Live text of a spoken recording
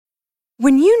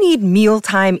When you need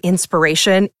mealtime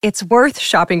inspiration, it's worth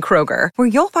shopping Kroger, where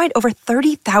you'll find over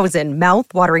 30,000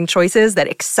 mouth-watering choices that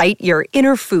excite your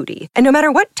inner foodie. And no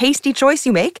matter what tasty choice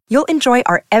you make, you'll enjoy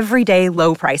our everyday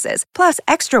low prices, plus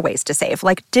extra ways to save,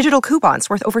 like digital coupons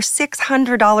worth over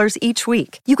 $600 each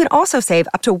week. You can also save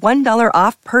up to $1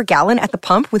 off per gallon at the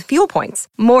pump with fuel points.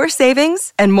 More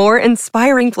savings and more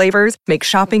inspiring flavors make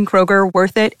shopping Kroger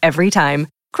worth it every time.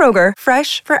 Kroger,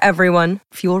 fresh for everyone.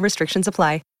 Fuel restrictions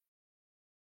apply.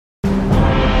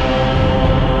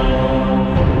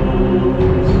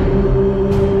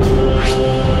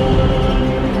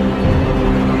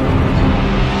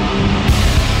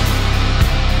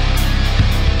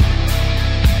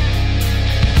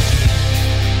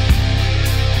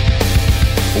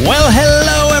 Well,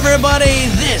 hello, everybody.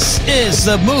 This is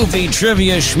the Movie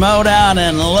Trivia Schmodown,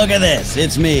 and look at this.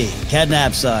 It's me, Ken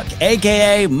Napzok,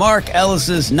 a.k.a. Mark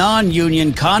Ellis's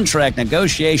non-union contract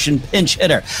negotiation pinch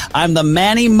hitter. I'm the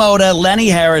Manny Mota, Lenny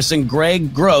Harris, and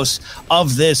Greg Gross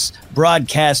of this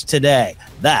broadcast today.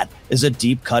 That is a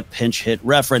deep cut pinch hit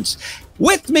reference.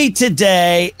 With me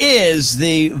today is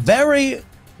the very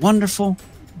wonderful,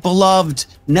 beloved,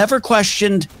 never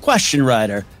questioned question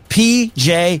writer,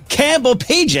 PJ Campbell.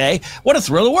 PJ, what a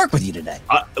thrill to work with you today.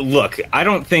 Look, I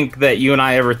don't think that you and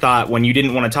I ever thought when you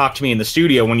didn't want to talk to me in the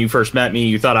studio when you first met me,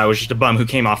 you thought I was just a bum who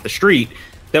came off the street,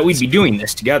 that we'd be doing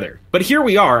this together. But here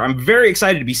we are. I'm very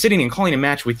excited to be sitting and calling a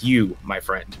match with you, my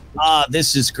friend.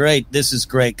 This is great. This is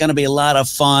great. Going to be a lot of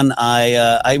fun.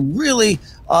 I really,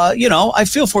 I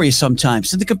feel for you sometimes.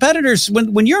 So the competitors,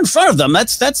 when you're in front of them,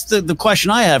 that's the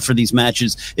question I have for these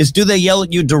matches is, do they yell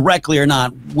at you directly or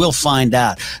not? We'll find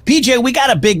out. PJ, we got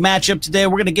a big matchup today.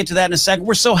 We're going to get to that in a second.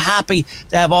 We're so happy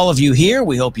to have all of you here.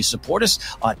 We hope you support us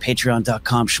at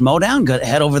patreon.com/schmodown. Go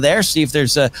head over there, see if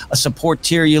there's a support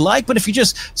tier you like. But if you're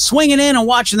just swinging in and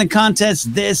watching the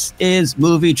contest, this is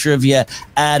movie trivia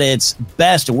at its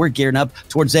best. And we're gearing up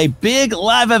towards a big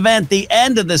live event, the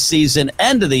end of the season,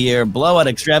 end of the year, blowout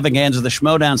extravaganza of the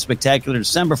Schmodown Spectacular,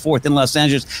 December 4th in Los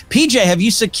Angeles. PJ, have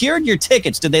you secured your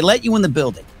tickets? Did they let you in the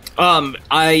building?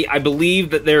 I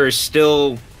believe that there is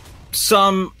still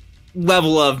some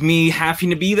level of me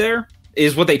having to be there,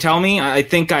 is what they tell me. I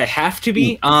think I have to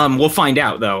be. We'll find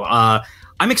out, though.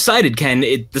 I'm excited, Ken.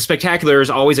 The Spectacular is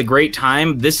always a great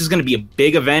time. This is going to be a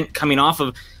big event coming off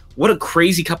of what a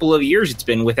crazy couple of years it's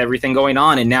been with everything going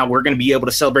on, and now we're going to be able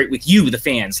to celebrate with you, the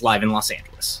fans, live in Los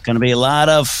Angeles. Going to be a lot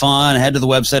of fun. Head to the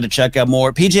website to check out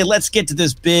more. PJ, let's get to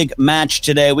this big match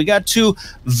today. We got two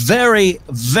very,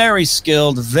 very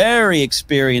skilled, very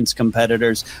experienced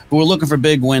competitors who are looking for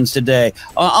big wins today.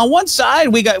 On one side,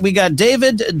 we got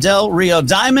David Del Rio,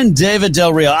 Diamond David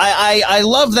Del Rio. I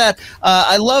love that.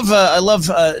 I love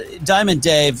Diamond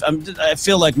Dave. I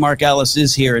feel like Mark Ellis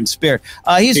is here in spirit.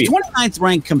 He's 29th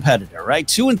ranked competitor, right?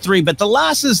 2-3, but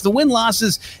the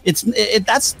win-losses,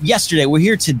 that's yesterday. We're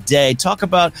here today. Talk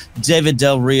about David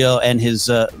Del Rio and his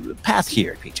path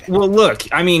here, PJ. Well, look,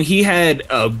 I mean, he had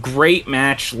a great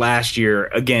match last year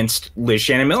against Liz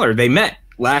Shannon Miller. They met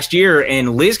last year,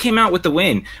 and Liz came out with the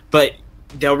win, but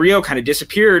Del Rio kind of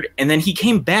disappeared, and then he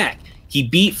came back. He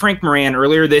beat Frank Moran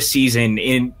earlier this season,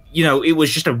 and, it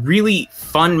was just a really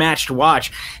fun match to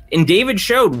watch. And David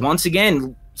showed, once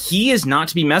again, he is not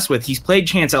to be messed with. He's played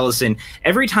Chance Ellison.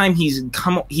 Every time he's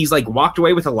walked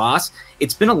away with a loss,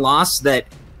 it's been a loss that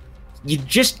you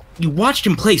watched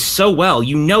him play so well.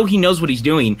 He knows what he's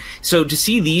doing. So to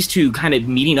see these two kind of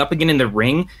meeting up again in the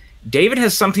ring, David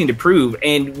has something to prove.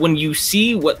 And when you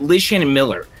see what Liz Shannon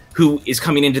Miller, who is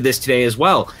coming into this today as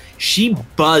well, she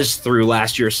buzzed through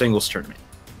last year's singles tournament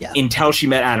until she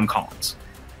met Adam Collins.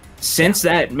 Since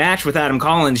that match with Adam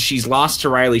Collins, she's lost to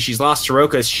Riley, she's lost to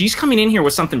Rokas. She's coming in here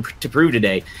with something to prove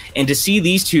today. And to see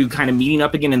these two kind of meeting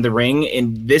up again in the ring,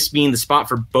 and this being the spot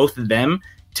for both of them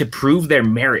to prove their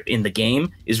merit in the game,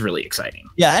 is really exciting.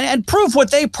 Yeah, and prove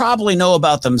what they probably know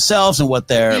about themselves and what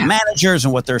their managers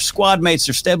and what their squad mates,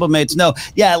 their stable mates know.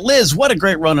 Yeah, Liz, what a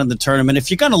great run in the tournament.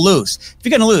 If you're going to lose to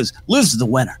the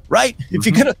winner, right? Mm-hmm. If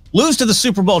you're going to lose to the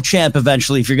Super Bowl champ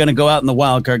eventually, if you're going to go out in the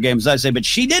wild card game, as I say, but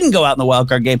she didn't go out in the wild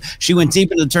card game. She went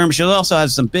deep into the tournament. She also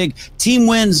has some big team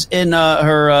wins in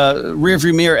her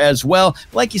rearview mirror as well.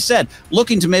 Like you said,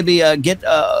 looking to maybe get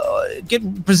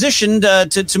positioned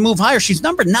to move higher. She's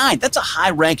number 9. That's a high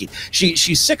ranking.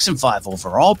 She's 6-5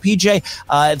 overall,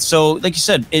 PJ. So, like you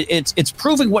said, it's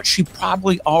proving what she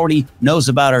probably already knows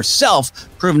about herself,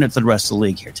 proving it for the rest of the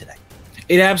league here today.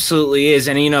 It absolutely is.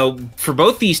 And, for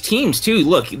both these teams, too,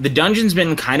 look, the Dungeon's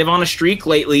been kind of on a streak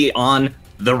lately on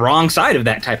the wrong side of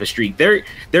that type of streak.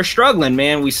 They're struggling,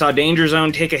 man. We saw Danger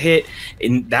Zone take a hit,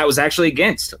 and that was actually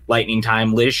against Lightning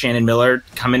Time. Liz Shannon Miller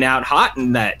coming out hot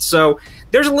in that. So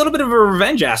there's a little bit of a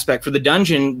revenge aspect for the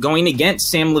Dungeon going against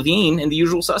Sam Levine and the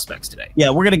Usual Suspects today. Yeah,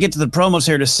 we're going to get to the promos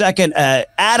here in a second.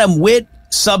 Adam Witt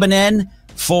subbing in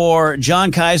for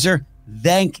John Kaiser.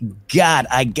 Thank God.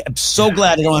 I'm so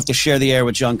glad I don't have to share the air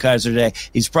with John Kaiser today.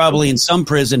 He's probably in some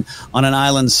prison on an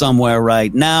island somewhere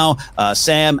right now.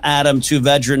 Sam, Adam, two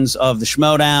veterans of the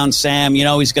Schmodown. Sam,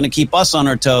 he's going to keep us on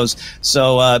our toes.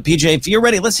 So, PJ, if you're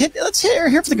ready, let's hear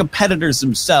from the competitors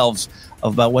themselves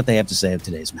about what they have to say of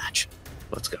today's match.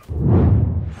 Let's go.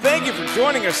 Thank you for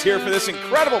joining us here for this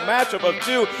incredible matchup of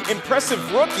two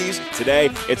impressive rookies. Today,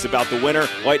 it's about the winner,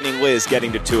 Lightning Liz,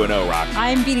 getting to 2-0, Rock.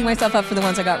 I'm beating myself up for the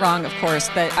ones I got wrong, of course,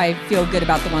 but I feel good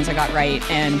about the ones I got right,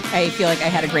 and I feel like I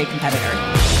had a great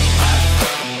competitor.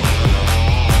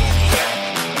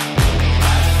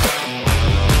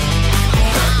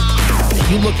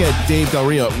 You look at Dave Del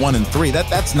Rio at 1-3.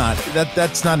 That's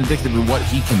not indicative of what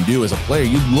he can do as a player.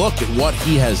 You look at what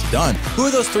he has done. Who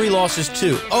are those three losses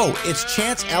to? Oh, it's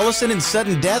Chance Ellison in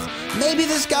sudden death. Maybe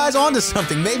this guy's onto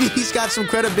something. Maybe he's got some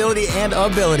credibility and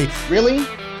ability. Really?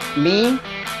 Me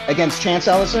against Chance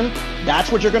Ellison?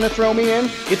 That's what you're going to throw me in?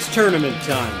 It's tournament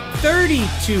time.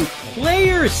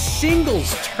 32-player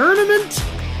singles tournament?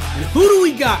 And who do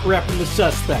we got repping the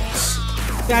Suspects?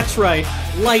 That's right,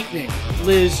 Lightning,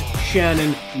 Liz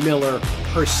Shannon Miller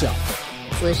herself.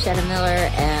 It's Liz Shannon Miller,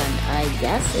 and I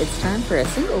guess it's time for a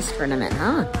singles tournament,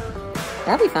 huh?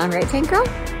 That'd be fun, right, Tank Girl?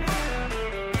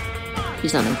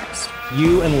 She's not impressed.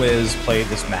 You and Liz played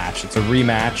this match. It's a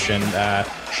rematch, and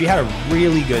she had a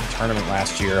really good tournament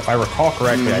last year. If I recall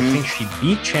correctly, I think she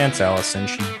beat Chance Ellison,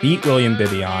 she beat William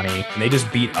Bibiani, and they just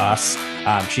beat us.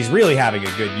 She's really having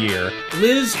a good year.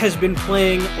 Liz has been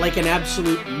playing like an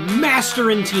absolute master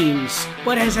in teams,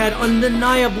 but has had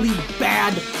undeniably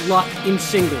bad luck in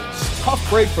singles. Tough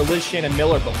break for Liz Shannon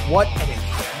Miller, but what an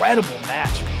incredible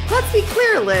match. Let's be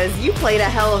clear, Liz, you played a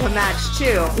hell of a match,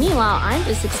 too. Meanwhile, I'm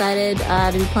just excited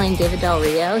to be playing David Del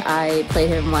Rio. I played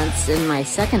him once in my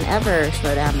second ever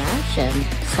Schmodown match, and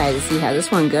excited to see how this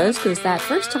one goes, because that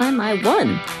first time I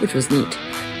won, which was neat.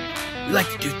 We like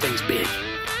to do things big.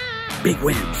 Big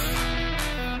wins.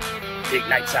 Big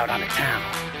nights out on the town.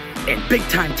 And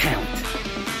big-time talent.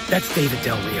 That's David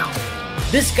Del Rio.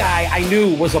 This guy I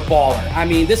knew was a baller. I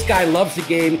mean, this guy loves the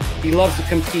game, he loves to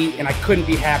compete, and I couldn't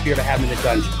be happier to have him in the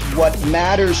Dungeon. What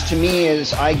matters to me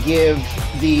is I give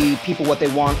the people what they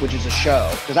want, which is a show.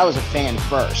 Because I was a fan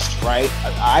first, right?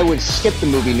 I would skip the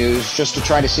movie news just to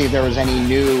try to see if there was any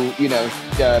new,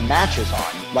 matches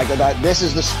on. Like, this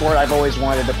is the sport I've always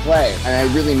wanted to play. And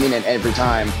I really mean it every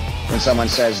time when someone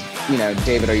says,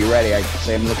 David, are you ready? I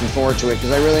say I'm looking forward to it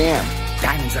because I really am.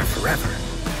 Diamonds are forever.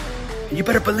 And you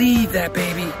better believe that,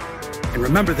 baby. And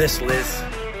remember this, Liz.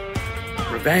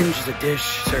 Revenge is a dish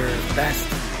served best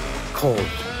cold.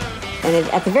 And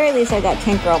at the very least, I got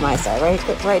Tank Girl on my side, right?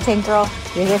 Right, Tank Girl?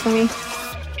 You here for me?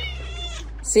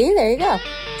 See, there you go.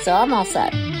 So I'm all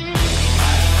set.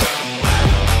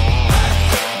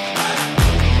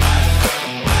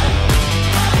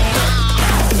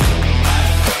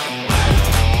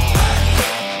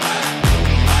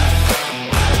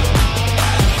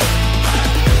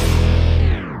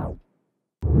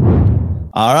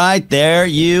 All right, there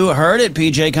you heard it.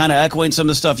 PJ kind of echoing some of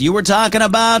the stuff you were talking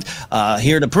about.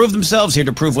 Here to prove themselves, here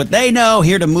to prove what they know,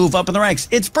 here to move up in the ranks.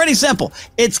 It's pretty simple.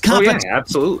 It's competition. Oh, yeah,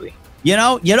 absolutely. You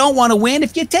don't want to win.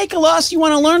 If you take a loss, you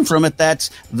want to learn from it. That's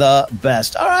the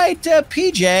best. All right,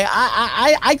 PJ,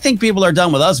 I think people are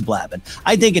done with us blabbing.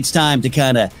 I think it's time to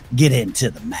kind of get into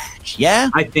the match. Yeah?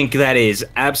 I think that is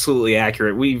absolutely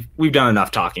accurate. We've done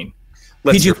enough talking.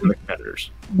 Let's hear from the competitors.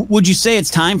 Would you say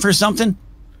it's time for something?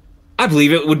 I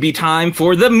believe it would be time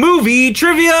for the movie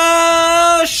trivia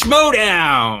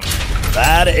Schmodown.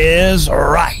 That is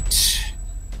right.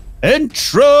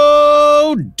 Introducing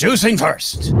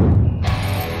first.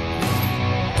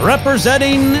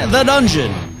 Representing the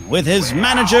Dungeon with his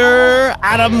manager,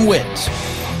 Adam Witt.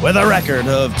 With a record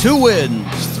of 2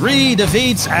 wins, 3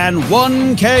 defeats, and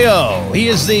 1 KO. He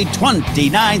is the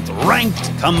 29th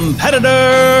ranked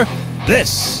competitor.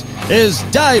 This is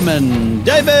Diamond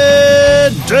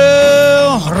David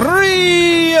Del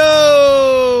Rio.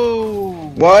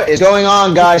 What is going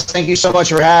on, guys? Thank you so much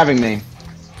for having me.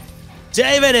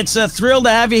 David, it's a thrill to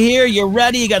have you here. You're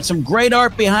ready. You got some great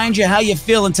art behind you. How you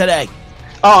feeling today?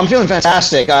 Oh, I'm feeling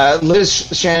fantastic. Liz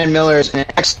Shannon Miller is an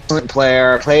excellent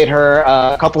player. I played her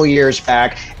a couple of years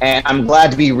back, and I'm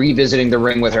glad to be revisiting the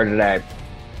ring with her today.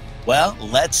 Well,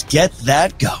 let's get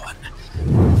that going.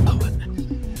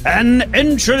 And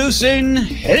introducing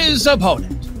his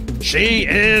opponent. She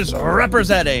is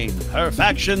representing her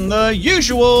faction, the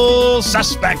Usual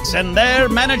Suspects, and their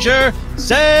manager,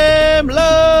 Sam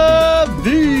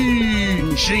Levine.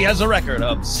 and she has a record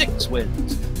of 6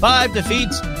 wins, 5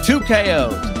 defeats, 2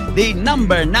 KOs. The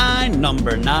number 9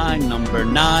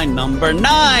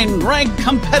 ranked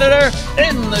competitor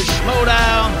in the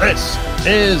Schmoedown. This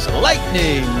is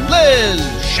Lightning Liz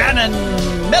Shannon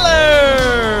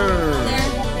Miller.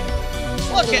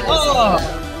 Look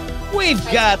at, we've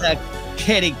got a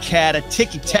kitty cat, a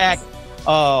ticky-tack.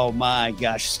 Oh, my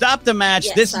gosh. Stop the match.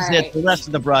 Yeah, this sorry. is it. The rest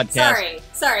of the broadcast.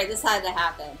 Sorry, this had to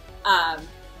happen.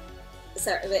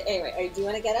 Sorry, but anyway, do you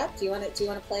want to get up? Do you want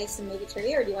to play some movie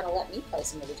trivia, or do you want to let me play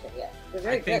some movie trivia? We're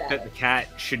very I think good that at the it. cat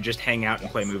should just hang out and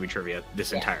play movie trivia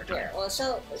this entire time. Here. Well,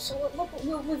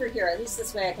 we'll move her here. At least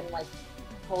this way I can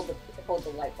hold the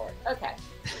whiteboard. Okay.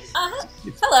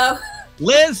 Hello.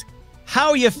 Liz, how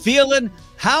are you feeling?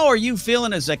 How are you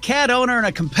feeling as a cat owner and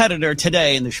a competitor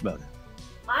today in the Schmoedown?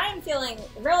 I'm feeling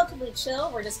relatively chill.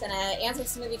 We're just going to answer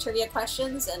some movie trivia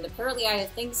questions, and apparently I have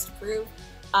things to prove,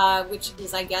 which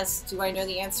is, I guess, do I know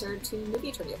the answer to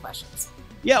movie trivia questions?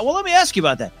 Yeah, well, let me ask you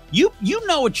about that. You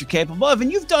know what you're capable of,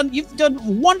 and you've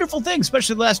done wonderful things,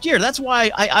 especially last year. That's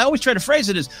why I always try to phrase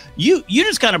it as you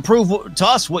just kind of prove to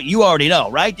us what you already know,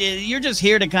 right? You're just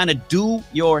here to kind of do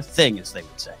your thing, as they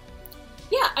would say.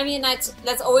 Yeah, I mean that's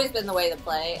always been the way to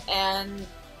play, and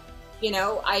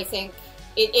I think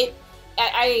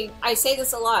I say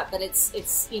this a lot, but it's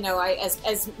as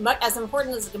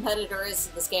important as a competitor is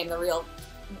to this game,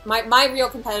 my real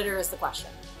competitor is the question.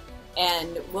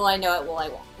 And will I know it?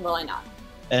 Will I not?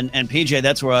 And PJ,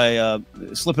 that's where I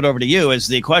slip it over to you as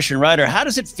the question writer. How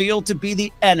does it feel to be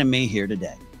the enemy here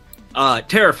today?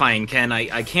 Terrifying, Ken.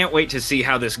 I can't wait to see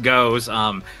how this goes.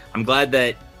 I'm glad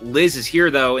that Liz is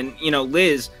here, though. And,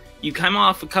 Liz, you come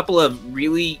off a couple of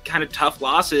really kind of tough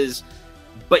losses,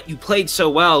 but you played so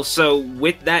well. So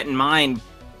with that in mind,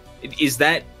 is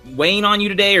that weighing on you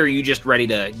today, or are you just ready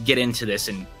to get into this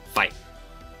and fight?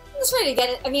 I'm just ready to get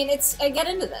it. I mean, I get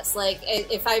into this.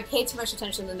 If I pay too much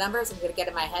attention to the numbers, I'm going to get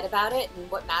in my head about it. And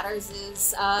what matters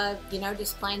is,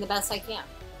 just playing the best I can.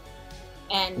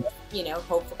 And,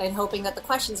 hoping that the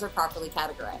questions are properly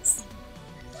categorized.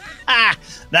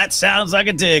 That sounds like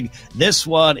a dig. This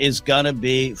one is going to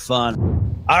be fun.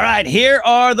 All right, here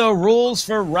are the rules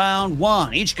for round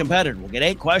 1. Each competitor will get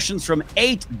 8 questions from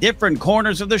 8 different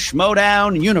corners of the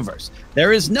Schmoedown universe.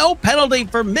 There is no penalty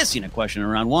for missing a question in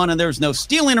round 1, and there's no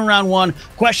stealing in round 1.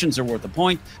 Questions are worth a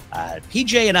point.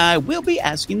 PJ and I will be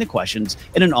asking the questions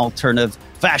in an alternative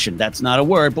fashion. That's not a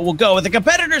word, but we'll go with the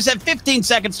competitors have 15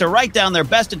 seconds to write down their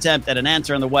best attempt at an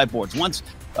answer on the whiteboards. Once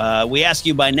we ask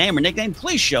you by name or nickname,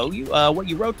 please show you what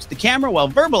you wrote to the camera while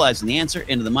verbalizing the answer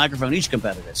into the microphone. Each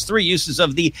competitor has 3 uses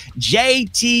of the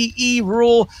JTE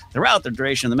rule throughout the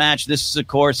duration of the match. This is, of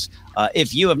course,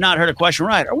 if you have not heard a question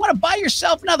right or want to buy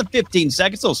yourself another 15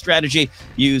 seconds, little strategy,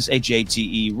 use a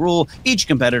JTE rule. Each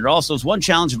competitor also has 1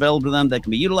 challenge available to them that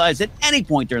can be utilized at any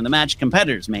point during the match.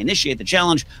 Competitors may initiate the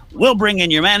challenge. We'll bring in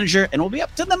your manager, and it will be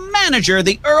up to the manager,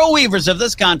 the Earl Weavers of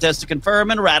this contest, to confirm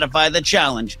and ratify the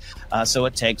challenge so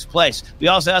it takes place. We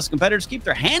also ask competitors to keep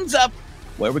their hands up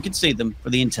where we can see them for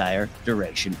the entire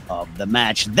duration of the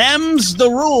match. Them's the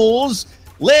rules.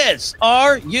 Liz,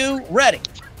 are you ready?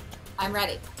 I'm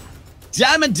ready.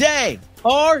 Diamond Dave,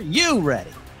 are you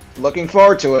ready? Looking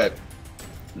forward to it.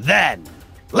 Then,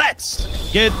 let's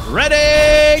get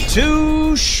ready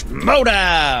to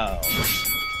Schmoedown.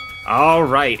 All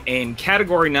right, and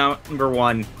category number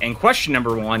 1 and question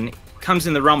number 1 comes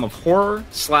in the realm of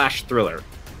horror/thriller.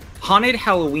 Haunted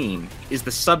Halloween is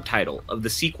the subtitle of the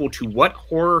sequel to what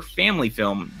horror family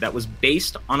film that was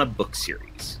based on a book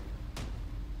series?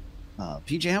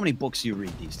 PJ, how many books do you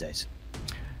read these days?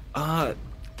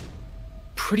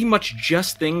 Pretty much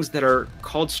just things that are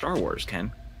called Star Wars,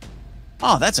 Ken.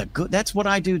 Oh, that's what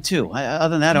I do too.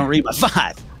 Other than that, I don't read my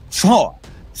 5, 4,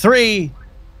 3,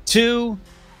 2,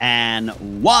 and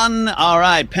 1. All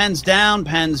right, pens down.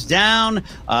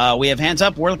 We have hands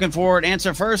up. We're looking for an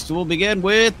answer first. We'll begin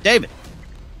with David.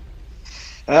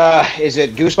 Is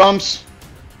it Goosebumps?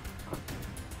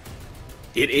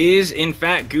 It is, in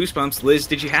fact, Goosebumps. Liz,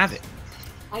 did you have it?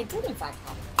 I did, in fact,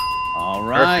 have it. All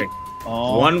right. Perfect.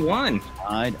 1-1.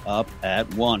 Tied up at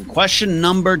 1. Question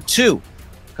number 2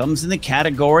 comes in the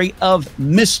category of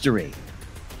mystery.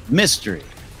 Mystery.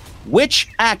 Which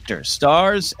actor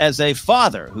stars as a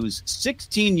father whose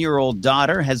 16-year-old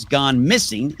daughter has gone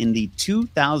missing in the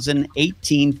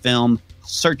 2018 film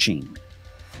Searching?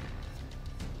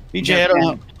 BJ, I don't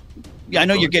know. Yeah, I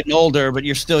know you're getting older, but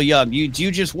you're still young. Do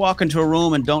you just walk into a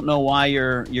room and don't know why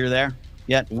you're there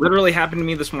yet? Literally happened to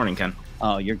me this morning, Ken.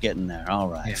 Oh, you're getting there. All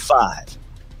right. Yeah. 5,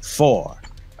 4,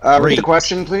 3. Read the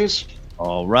question, please.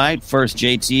 All right. First,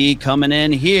 JT coming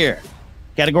in here.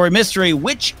 Category mystery.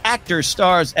 Which actor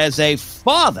stars as a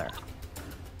father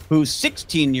whose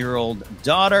 16-year-old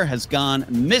daughter has gone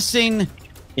missing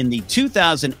in the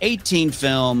 2018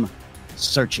 film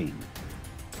Searching?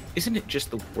 Isn't it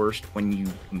just the worst when you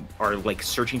are like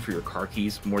searching for your car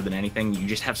keys more than anything? You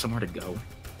just have somewhere to go.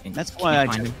 And That's why I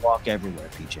just walk everywhere,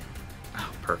 PJ.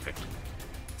 Oh, perfect.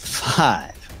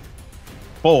 5,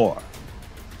 4,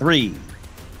 3,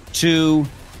 2,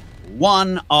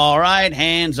 1. All right,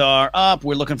 hands are up.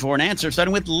 We're looking for an answer,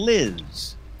 starting with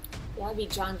Liz. That would be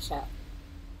John Cho.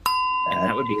 And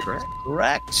that would be correct.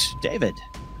 Correct. David.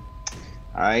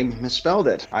 I misspelled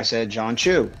it. I said John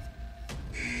Chu.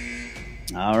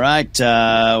 All right.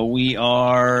 We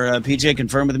are, PJ,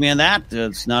 confirm with me on that.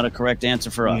 It's not a correct answer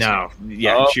for us. No.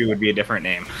 Yeah, Chu would be a different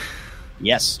name.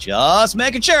 Yes, just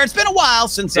making sure. It's been a while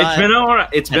since It's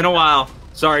been a while.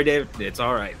 Sorry, Dave. It's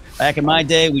all right. Back in my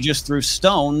day, we just threw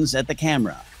stones at the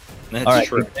camera. That's all right,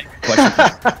 true.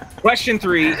 Question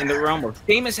 3, in the realm of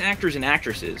famous actors and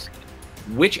actresses,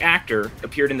 which actor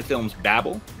appeared in the films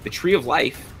Babel, The Tree of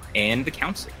Life, and The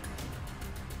Counselor?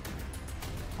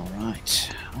 All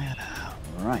right.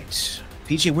 All right.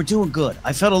 PJ, we're doing good.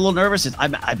 I felt a little nervous.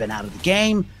 I've been out of the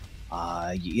game.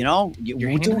 You're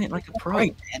handling it like a pro.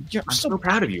 Right, man. I'm so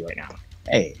proud of you right now.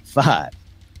 Hey, 5,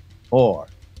 4,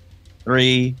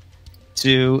 3,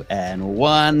 2, and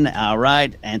 1. All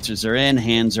right. Answers are in.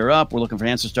 Hands are up. We're looking for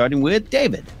answers starting with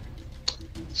David.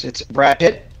 It's Brad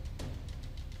Pitt.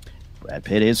 Brad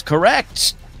Pitt is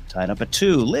correct. Tied up at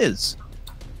 2. Liz.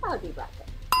 That would be Brad Pitt.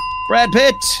 Brad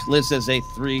Pitt. Liz has a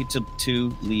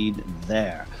 3-2 lead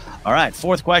there. All right.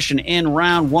 4th question in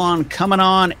round 1. Coming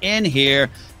on in here.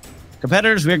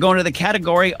 Competitors, we're going to the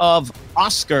category of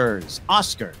Oscars.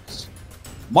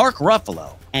 Mark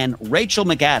Ruffalo and Rachel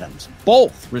McAdams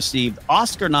both received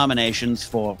Oscar nominations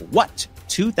for what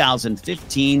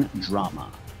 2015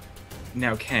 drama?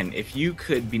 Now, Ken, if you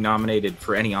could be nominated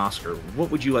for any Oscar,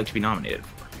 what would you like to be nominated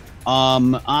for?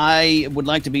 I would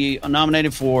like to be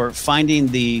nominated for finding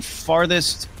the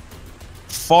farthest,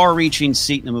 far-reaching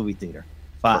seat in the movie theater.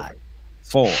 5,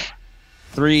 4,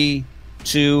 3,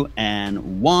 2,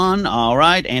 and 1. All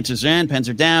right, answers in, pens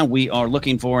are down. We are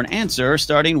looking for an answer,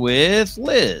 starting with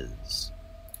Liz.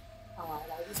 That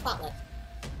would be Spotlight.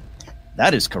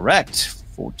 That is correct.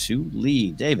 4-2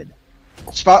 lead. David.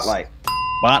 Spotlight.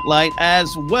 Spotlight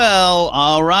as well.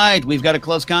 All right, we've got a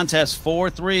close contest.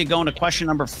 4-3 going to question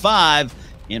number 5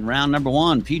 in round number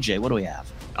 1. PJ, what do we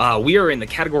have? We are in the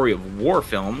category of war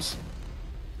films.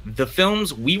 The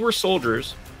films We Were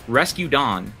Soldiers, Rescue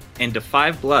Dawn, and Da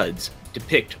 5 Bloods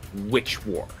depict which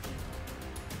war?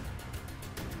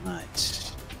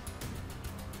 Right.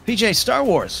 PJ, Star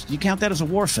Wars. Do you count that as a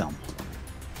war film?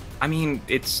 I mean,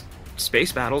 it's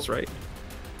space battles, right?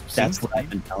 That's what I've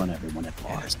been telling everyone at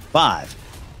bars. 5,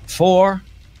 4,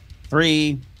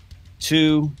 3,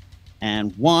 2,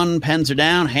 and 1. Pens are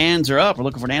down. Hands are up. We're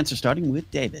looking for an answer starting with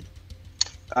David.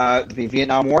 The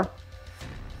Vietnam War.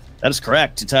 That is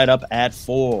correct. Tied up at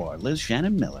 4. Liz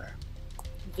Shannon Miller.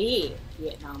 The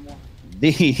Vietnam War.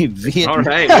 The Vietnam. All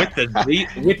right, with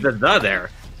the there.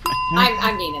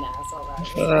 I'm being an asshole,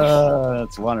 right?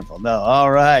 That's wonderful. No,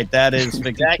 all right. That is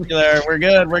spectacular. We're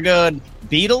good.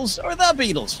 Beatles or the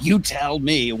Beatles? You tell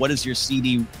me. What does your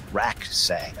CD rack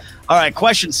say? All right.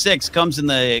 Question 6 comes in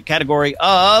the category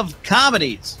of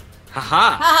comedies.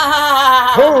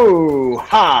 Ha-ha.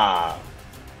 Ho-ha.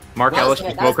 Mark That was Ellis good.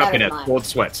 just That was woke up better in a than mine. cold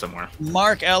sweat somewhere.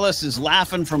 Mark Ellis is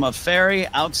laughing from a ferry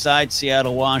outside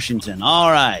Seattle, Washington. All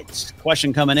right.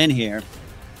 Question coming in here.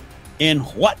 In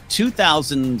what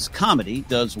 2000s comedy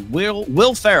does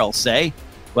Will Ferrell say,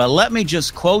 well, let me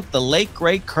just quote the late,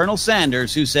 great Colonel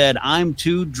Sanders, who said, I'm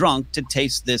too drunk to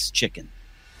taste this chicken?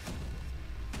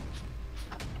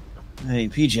 Hey,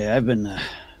 PJ,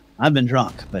 I've been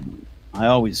drunk, but I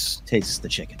always taste the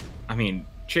chicken. I mean,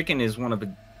 chicken is one of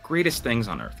the greatest things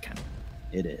on earth, Ken.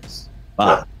 It is.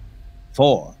 5,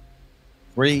 4,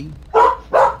 3,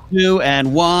 2,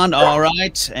 and 1. All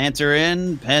right. Answer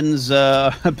in. Pens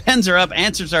are up.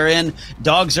 Answers are in.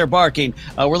 Dogs are barking.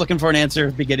 We're looking for an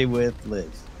answer beginning with Liz.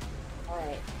 All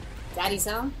right. Daddy's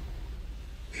Home?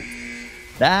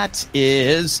 That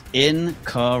is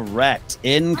incorrect.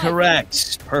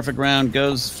 Perfect round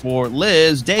goes for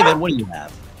Liz. David, what do you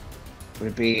have?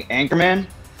 Would it be Anchorman?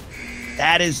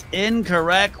 That is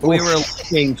incorrect. We were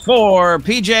looking for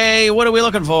PJ. What are we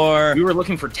looking for? We were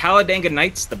looking for Talladega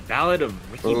Nights, the Ballad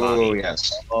of Ricky Bobby. Oh,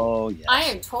 yes. Oh, yes. I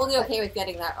am totally okay with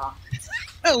getting that wrong.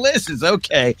 Liz is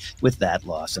okay with that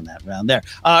loss in that round there.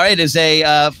 All right, it is a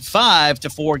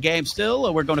 5-4 game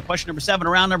still. We're going to question number 7,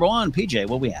 round number 1. PJ,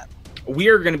 what do we have? We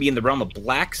are going to be in the realm of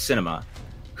black cinema.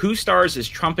 Who stars as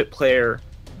trumpet player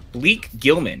Bleak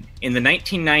Gilman in the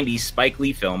 1990 Spike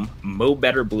Lee film Mo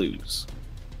Better Blues.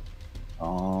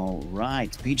 All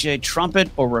right. PJ, trumpet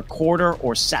or recorder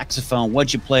or saxophone?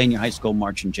 What'd you play in your high school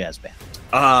marching jazz band?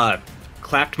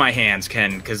 Clapped my hands,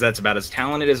 Ken, because that's about as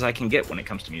talented as I can get when it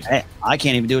comes to music. Hey, I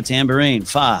can't even do a tambourine.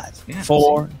 5,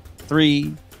 4,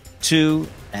 3, 2,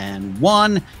 and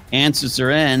 1. Answers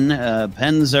are in.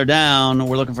 Pens are down.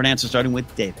 We're looking for an answer starting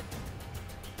with David.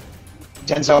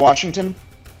 Denzel Washington.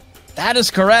 That is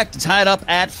correct. Tied up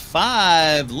at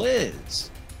 5. Liz.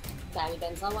 Daddy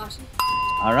Denzel Washington.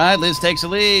 All right, Liz takes the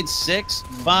lead. 6-5,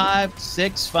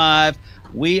 6-5.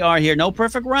 We are here. No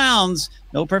perfect rounds,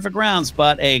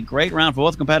 but a great round for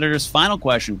both competitors. Final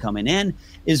question coming in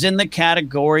is in the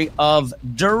category of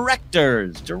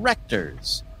directors.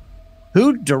 Directors.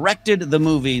 Who directed the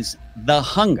movies The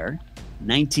Hunger,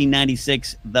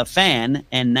 1996 The Fan,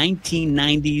 and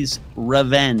 1990's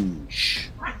Revenge?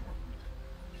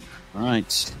 All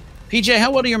right. PJ,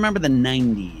 how well do you remember the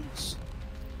 90s?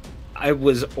 I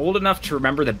was old enough to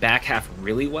remember the back half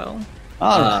really well.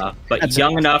 Right. But That's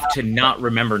young enough to not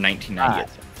remember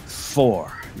 1990.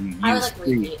 4. I would like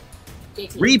repeat.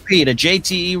 Repeat, a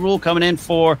JTE rule coming in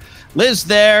for Liz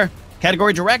there.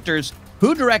 Category directors.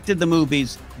 Who directed the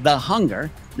movies The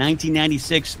Hunger,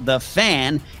 1996 The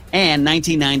Fan, and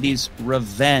 1990's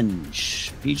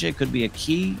Revenge? PJ, could be a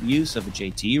key use of a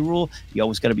JTE rule. You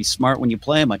always got to be smart when you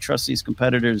play them. I trust these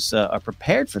competitors are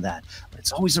prepared for that. But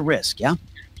it's always a risk, yeah?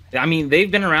 I mean, they've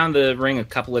been around the ring a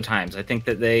couple of times. I think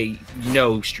that they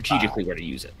know strategically where to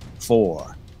use it.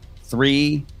 4,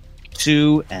 3,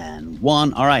 2, and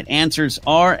 1. All right, answers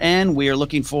are in. We are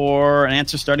looking for an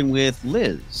answer starting with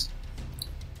Liz.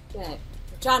 Good.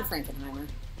 John Frankenheimer.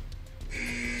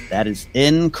 That is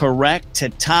incorrect to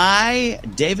tie.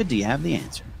 David, do you have the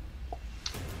answer?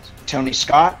 Tony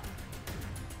Scott.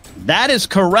 That is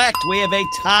correct. We have a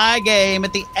tie game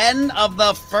at the end of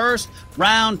the first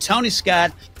round. Tony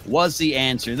Scott was the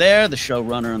answer there, the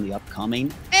showrunner on the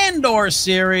upcoming Andor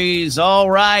series.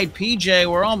 All right, PJ,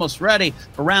 we're almost ready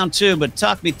for round 2, but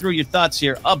talk me through your thoughts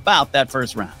here about that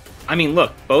first round. I mean,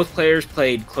 look, both players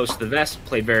played close to the vest,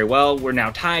 played very well. We're now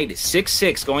tied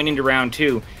 6-6 going into round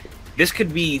 2. This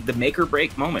could be the make or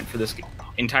break moment for this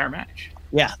entire match.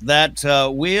 Yeah, that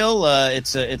wheel,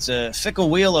 it's a fickle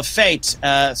wheel of fate.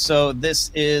 So this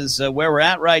is where we're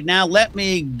at right now. Let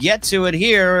me get to it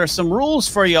here. Some rules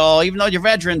for y'all. Even though you're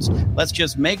veterans, let's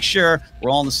just make sure we're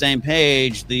all on the same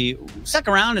page. The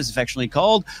second round is affectionately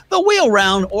called the wheel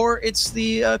round, or it's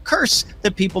the curse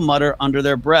that people mutter under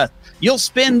their breath. You'll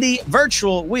spin the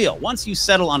virtual wheel. Once you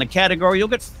settle on a category, you'll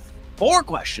get 4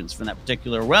 questions from that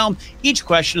particular realm. Each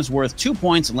question is worth 2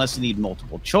 points unless you need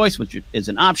multiple choice, which is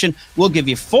an option. We'll give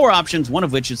you 4 options, one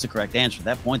of which is the correct answer. At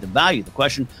that point, the value of the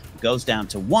question goes down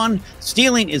to 1.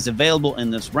 Stealing is available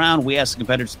in this round. We ask the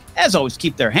competitors, as always,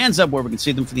 keep their hands up where we can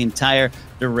see them for the entire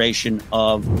duration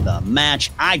of the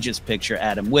match. I just picture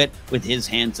Adam Witt with his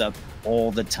hands up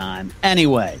all the time.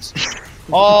 Anyways.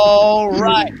 All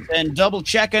right. And double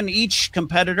checking, each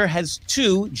competitor has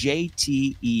 2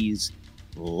 JTEs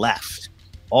left.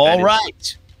 All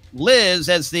right. Liz,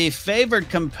 as the favored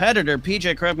competitor,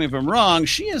 PJ, correct me if I'm wrong,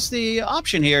 she has the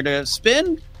option here to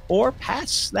spin or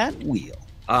pass that wheel.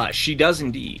 She does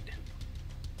indeed.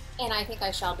 And I think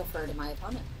I shall defer to my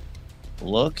opponent.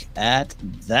 Look at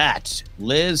that.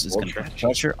 Liz is going to put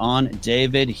pressure on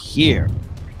David here.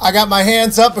 I got my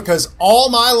hands up because all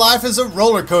my life is a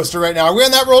roller coaster right now. Are we on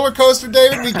that roller coaster,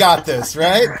 David? We got this,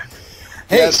 right?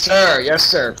 Hey, yes, sir. Yes,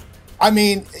 sir. I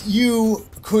mean, you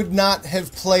could not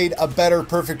have played a better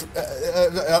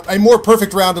a more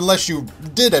perfect round unless you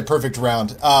did a perfect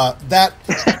round. That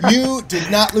you did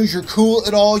not lose your cool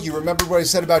at all. You remembered what I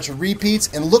said about your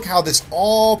repeats, and look how this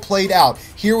all played out.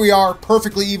 Here we are,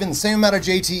 perfectly even, the same amount of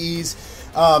JTEs,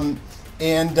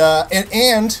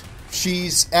 and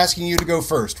she's asking you to go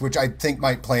first, which I think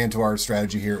might play into our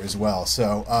strategy here as well.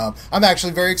 So I'm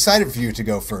actually very excited for you to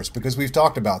go first because we've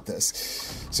talked about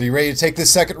this. So you ready to take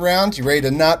this second round? You ready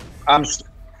to not?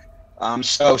 I'm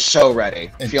so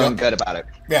ready. Feeling good about it.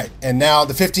 Right. And now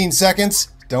the 15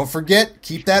 seconds. Don't forget,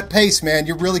 keep that pace, man.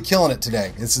 You're really killing it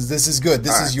today. This is good.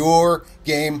 This is your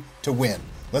game to win.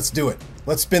 Let's do it.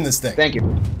 Let's spin this thing. Thank you.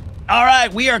 All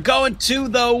right, we are going to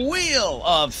the Wheel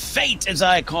of Fate, as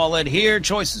I call it here.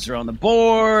 Choices are on the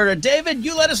board. David,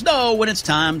 you let us know when it's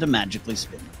time to magically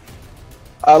spin.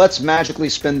 Let's magically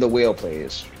spin the wheel,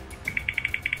 please.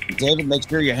 David, make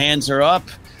sure your hands are up.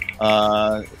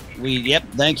 Yep,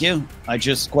 thank you. I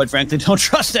just, quite frankly, don't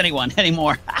trust anyone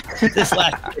anymore. This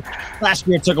last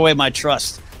year took away my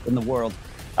trust in the world.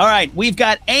 All right, we've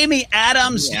got Amy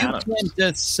Adams. You can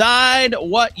decide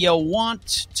what you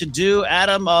want to do.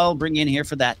 Adam, I'll bring you in here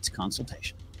for that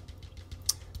consultation.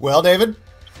 Well, David,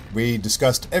 we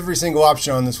discussed every single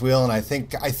option on this wheel, and I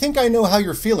think I know how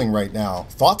you're feeling right now.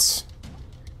 Thoughts?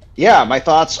 Yeah, my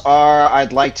thoughts are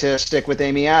I'd like to stick with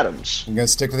Amy Adams. You're going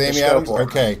to stick with Amy Adams?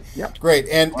 Okay, yep. Great.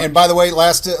 And by the way,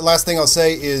 last thing I'll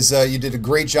say is you did a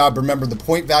great job. Remember the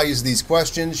point values of these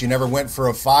questions. You never went for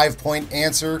a 5-point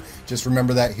answer. Just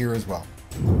remember that here as well.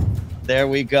 There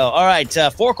we go. All right,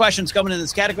 4 questions coming in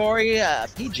this category.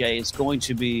 PJ is going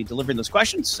to be delivering those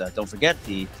questions. Don't forget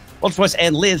the multiple choice,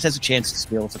 and Liz has a chance to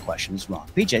steal if the question is wrong.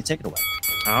 PJ, take it away.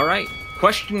 All right.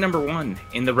 Question number 1.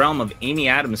 In the realm of Amy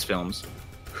Adams films,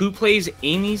 who plays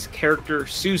Amy's character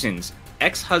Susan's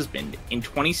ex-husband in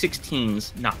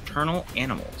 2016's Nocturnal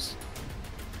Animals?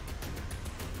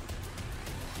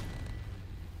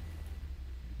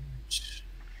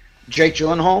 Jake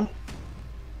Gyllenhaal?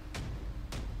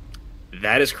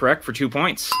 That is correct for 2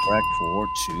 points. Correct for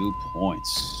 2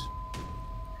 points.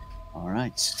 All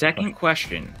right. Second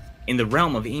question. In the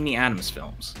realm of Amy Adams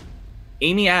films,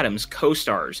 Amy Adams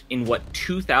co-stars in what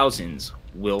 2000's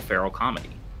Will Ferrell comedy?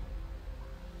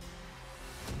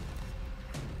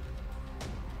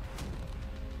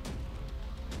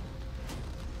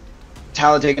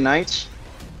 Talladega Nights?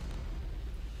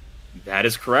 That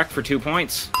is correct for 2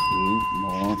 points. 2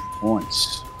 more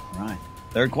points. All right.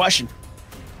 Third question.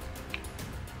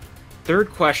 Third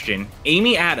question.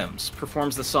 Amy Adams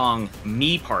performs the song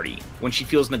Me Party when she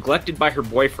feels neglected by her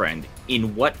boyfriend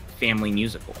in what family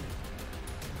musical?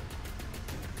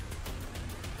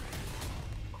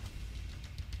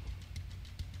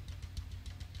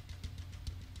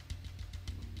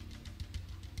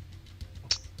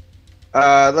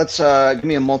 Let's give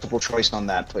me a multiple choice on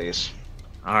that, please.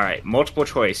 All right, multiple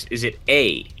choice. Is it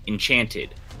A,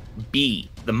 Enchanted, B,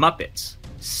 The Muppets,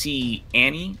 C,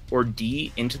 Annie, or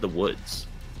D, Into the Woods?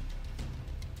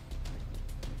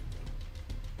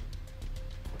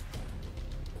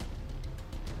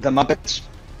 The Muppets?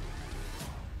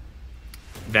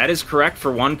 That is correct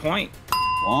for 1 point.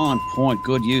 1 point.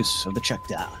 Good use of the check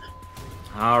down.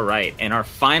 All right, and our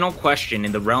final question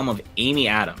in the realm of Amy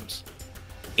Adams.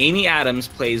 Amy Adams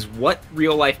plays what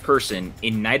real-life person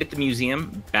in Night at the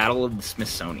Museum, Battle of the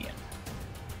Smithsonian?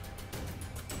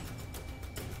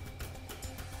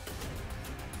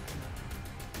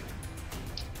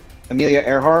 Amelia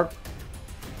Earhart?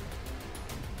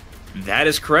 That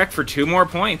is correct for 2 more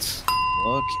points.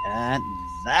 Look at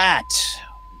that.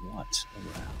 What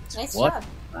a round. Nice what job.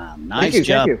 Round. Nice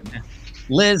job. Thank you.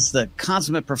 Liz, the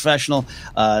consummate professional.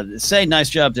 Say nice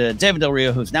job to David Del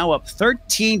Rio, who's now up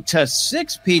 13-6,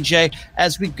 PJ,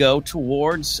 as we go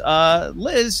towards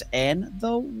Liz and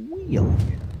the wheel.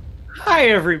 Hi,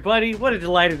 everybody. What a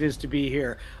delight it is to be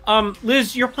here.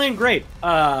 Liz, you're playing great.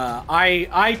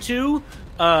 I too,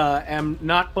 am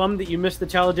not bummed that you missed the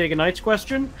Talladega Nights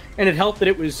question, and it helped that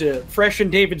it was fresh in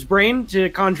David's brain to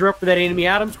conjure up for that Amy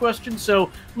Adams question,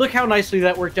 so look how nicely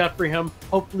that worked out for him.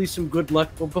 Hopefully some good luck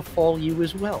will befall you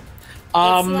as well.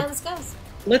 Let's see how this goes.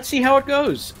 Let's see how it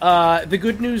goes. The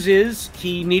good news is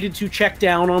he needed to check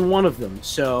down on one of them,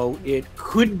 so it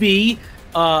could be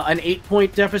an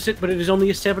 8-point deficit, but it is only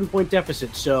a 7-point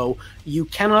deficit, so you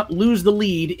cannot lose the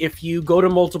lead if you go to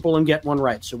multiple and get one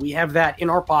right. So we have that in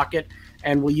our pocket,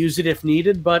 and we'll use it if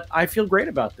needed, but I feel great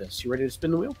about this. You ready to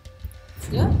spin the wheel?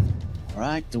 Yeah. All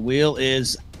right, the wheel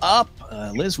is up.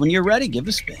 Liz, when you're ready, give it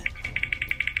a spin.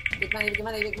 Big money, big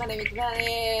money, big money, big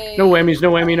money. No whammies,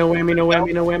 no whammy, no whammy, no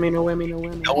whammy, no whammy, no whammy, no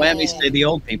whammy. No whammies, say the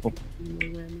old people.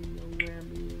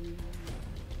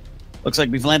 Looks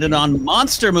like we've landed on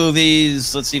monster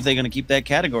movies. Let's see if they're going to keep that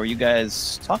category. You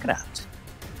guys talk it out.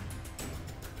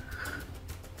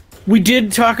 We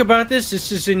did talk about this.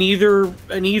 This is an either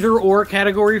or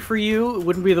category for you. It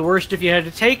wouldn't be the worst if you had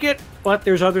to take it, but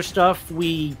there's other stuff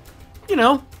we,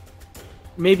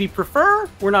 maybe prefer.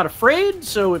 We're not afraid,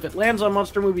 so if it lands on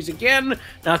monster movies again,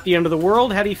 not the end of the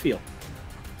world. How do you feel?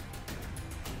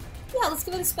 Yeah, let's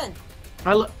give it a spin.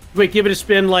 Wait, give it a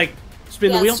spin, like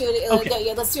spin the wheel? Let's do it, okay.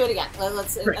 Yeah, let's do it again.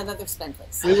 Let's another spin,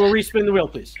 please. We will respin the wheel,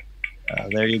 please.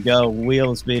 There you go.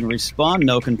 Wheel is being respun.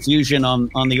 No confusion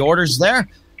on the orders there.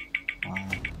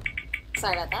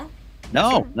 Sorry about that.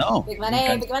 No. Big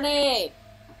money, big money.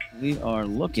 We are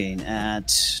looking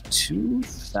at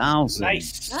 2,000.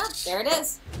 Nice. Ah, there it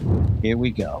is. Here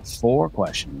we go. 4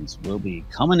 questions will be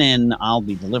coming in. I'll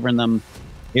be delivering them.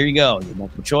 Here you go. Your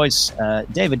multiple choice.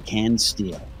 David can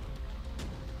steal.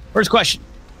 First question.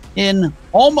 In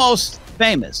Almost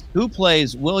Famous, who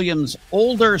plays William's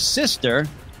older sister,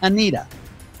 Anita?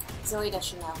 Zooey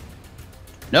Deschanel.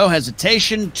 No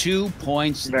hesitation. 2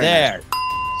 points Very there. nice.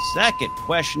 Second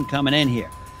question coming in here.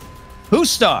 Who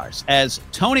stars as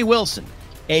Tony Wilson,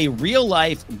 a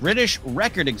real-life British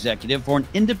record executive for an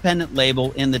independent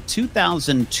label in the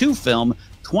 2002 film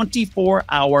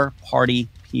 24-Hour Party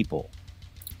People?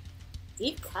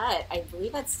 Deep cut. I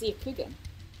believe that's Steve Coogan.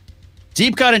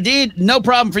 Deep cut indeed. No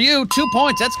problem for you. 2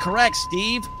 points. That's correct,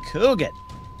 Steve Coogan.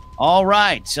 All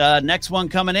right. Next one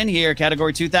coming in here,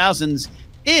 category 2000s.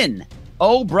 In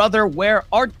Oh Brother, Where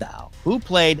Art Thou? Who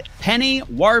played Penny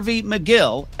Warvey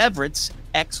McGill, Everett's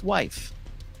ex-wife?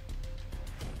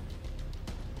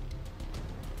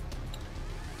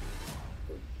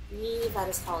 I believe that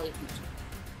is Holly Hunter.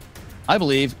 I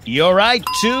believe you're right.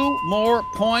 2 more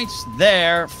points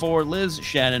there for Liz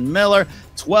Shannon Miller.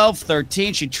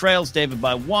 12-13. She trails David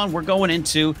by 1. We're going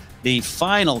into the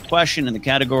final question in the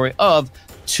category of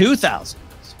 2000s.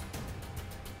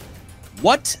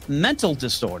 What mental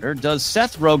disorder does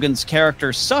Seth Rogen's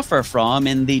character suffer from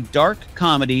in the dark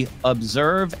comedy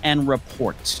Observe and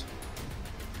Report?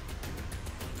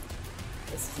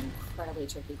 This is an incredibly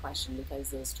tricky question because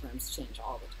those terms change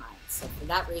all the time. So for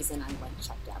that reason, I'm going to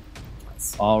check down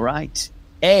twice. All right.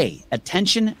 A,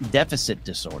 attention deficit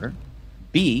disorder.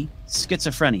 B,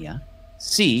 schizophrenia.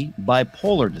 C,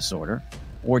 bipolar disorder.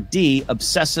 Or D,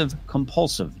 obsessive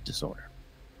compulsive disorder.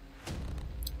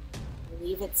 I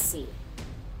believe it's C.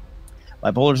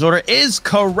 Bipolar disorder is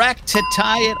correct to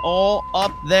tie it all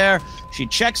up there. She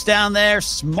checks down there.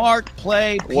 Smart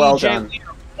play. Well PJ, done. we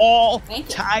are all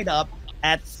tied up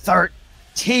at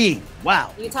 13.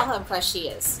 Wow. You can tell how impressed she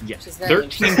is. Yeah. She's very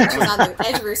 13 impressed. She's on the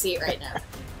edge of her seat right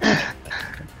now.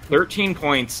 13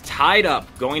 points, tied up,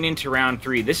 going into round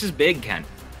 3. This is big, Ken.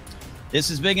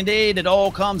 This is big indeed. It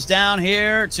all comes down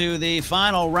here to the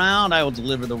final round. I will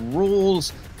deliver the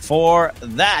rules for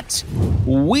that.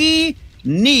 We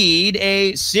need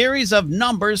a series of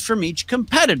numbers from each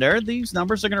competitor. These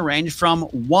numbers are going to range from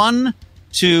 1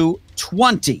 to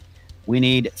 20. We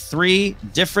need 3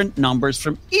 different numbers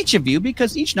from each of you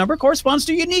because each number corresponds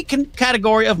to a unique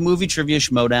category of movie trivia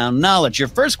schmodown knowledge. Your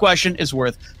first question is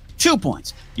worth 2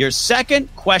 points. Your second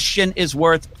question is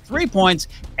worth 3 points.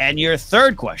 And your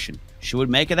third question, should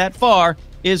make it that far,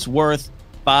 is worth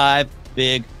 5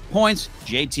 big points.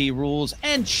 JT rules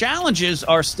and challenges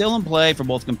are still in play for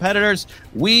both competitors.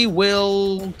 We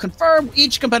will confirm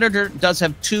each competitor does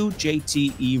have 2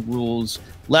 JTE rules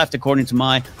left according to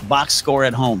my box score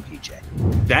at home, PJ.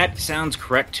 That sounds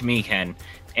correct to me, Ken.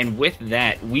 And with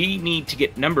that, we need to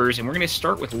get numbers, and we're going to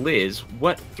start with Liz.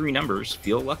 What 3 numbers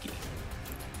feel lucky?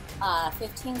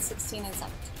 15, 16, and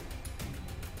 17.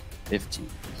 15,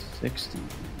 16,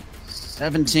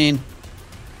 17.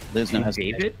 Liz now has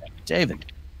David?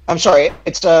 David. I'm sorry,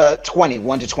 it's 20,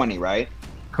 1 to 20, right?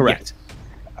 Correct.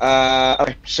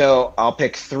 Okay, so I'll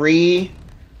pick 3,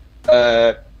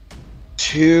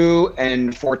 2,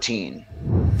 and 14.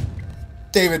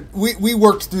 David, we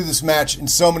worked through this match in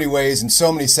so many ways, in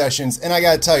so many sessions, and I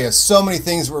got to tell you, so many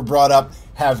things were brought up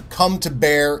have come to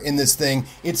bear in this thing.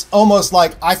 It's almost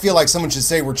like I feel like someone should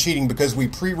say we're cheating because we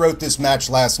pre-wrote this match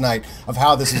last night of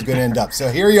how this is going to end up. So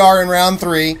here you are in round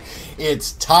 3.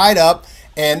 It's tied up,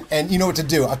 and you know what to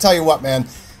do. I'll tell you what, man.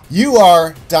 You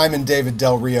are Diamond David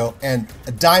Del Rio, and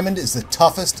a diamond is the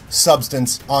toughest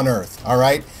substance on earth, all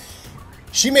right?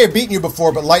 She may have beaten you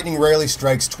before, but lightning rarely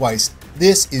strikes twice.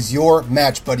 This is your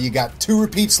match, buddy. You got 2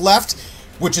 repeats left,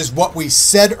 which is what we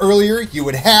said earlier you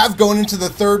would have going into the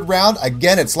 3rd round.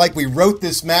 Again, it's like we wrote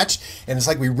this match, and it's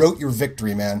like we wrote your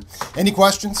victory, man. Any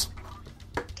questions?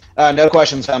 No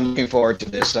questions. I'm looking forward to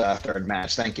this 3rd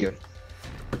match. Thank you.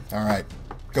 All right.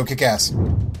 Go kick ass.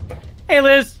 Hey,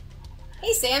 Liz.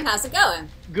 Hey, Sam. How's it going?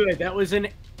 Good. That was an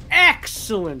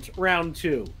excellent round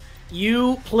 2.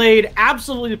 You played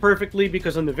absolutely perfectly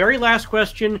because on the very last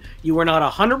question, you were not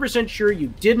 100% sure. You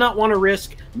did not want to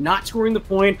risk not scoring the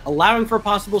point, allowing for a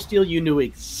possible steal. You knew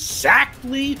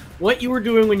exactly what you were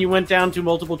doing when you went down to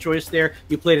multiple choice there.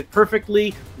 You played it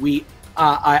perfectly.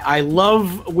 I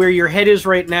love where your head is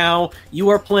right now. You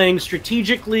are playing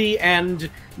strategically and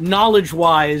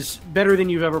knowledge-wise better than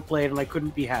you've ever played, and I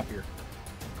couldn't be happier.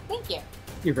 Thank you.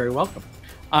 You're very welcome.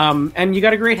 And you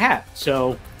got a great hat,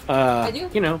 so I do.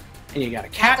 You know. And you got a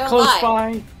cat don't close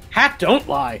lie. by. Hat don't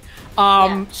lie.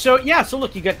 So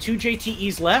look, you got 2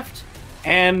 JTEs left,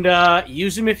 and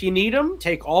use them if you need them.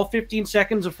 Take all 15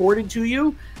 seconds afforded to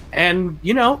you, and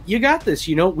you got this.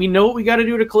 We know what we got to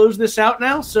do to close this out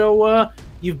now. So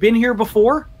you've been here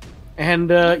before, and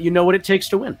you know what it takes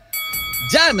to win.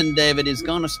 Diamond David is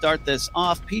going to start this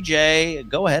off. PJ,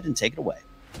 go ahead and take it away.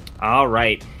 All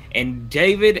right. And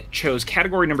David chose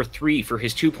category number 3 for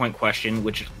his 2-point question,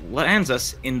 which lands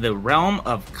us in the realm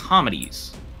of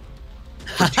comedies.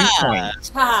 For 2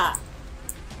 points.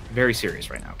 very serious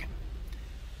right now, Ken.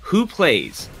 Who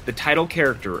plays the title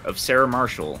character of Sarah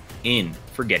Marshall in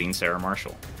Forgetting Sarah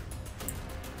Marshall?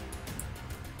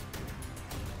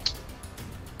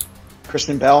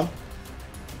 Kristen Bell.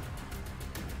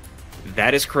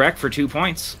 That is correct for 2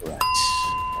 points. Right.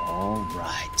 All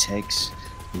right. Takes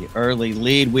the early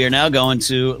lead. We are now going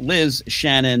to Liz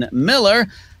Shannon Miller.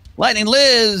 Lightning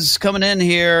Liz coming in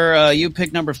here. You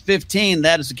pick number 15.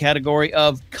 That is the category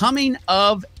of coming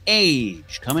of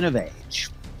age. Coming of age.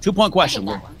 2 point question.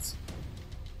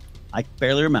 I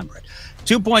barely remember it.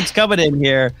 2 points coming in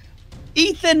here.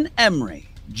 Ethan Embry,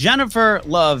 Jennifer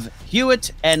Love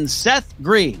Hewitt, and Seth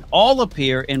Green all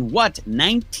appear in what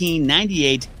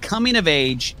 1998 coming of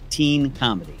age teen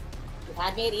comedy? You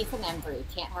had me at Ethan Embry.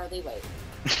 Can't hardly wait.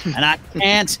 And I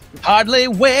can't hardly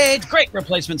wait. Great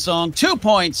replacement song. 2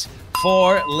 points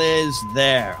for Liz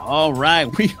there. All right.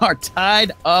 We are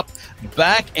tied up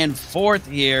back and forth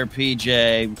here,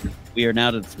 PJ. We are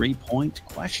now to 3 point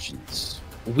questions.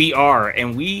 We are,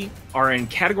 and we are in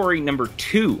category number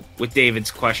 2 with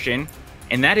David's question,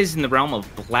 and that is in the realm of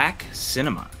black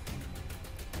cinema.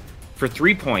 For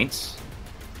 3 points,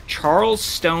 Charles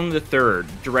Stone III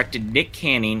directed Nick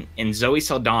Cannon and Zoe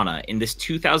Saldana in this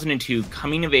 2002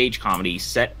 coming-of-age comedy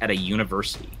set at a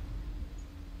university.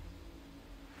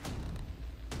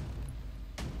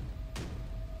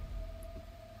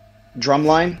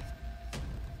 Drumline.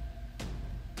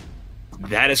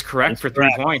 That is correct for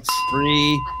 3 points.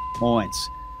 3 points.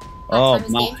 Oh,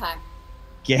 my. Game time.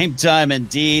 Game time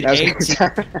indeed.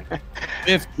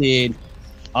 18-15.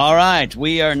 All right.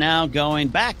 We are now going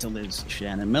back to Liz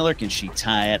Shannon Miller. Can she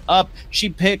tie it up? She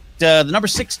picked the number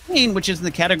 16, which is in the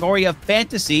category of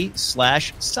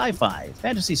fantasy/sci-fi.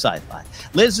 Fantasy sci-fi.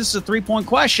 Liz, this is a 3 point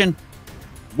question.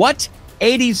 What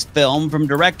 80s film from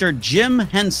director Jim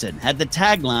Henson had the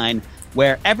tagline,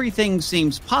 "Where everything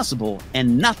seems possible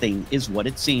and nothing is what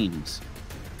it seems"?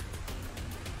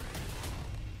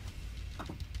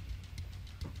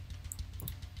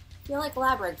 I feel like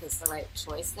Labyrinth is the right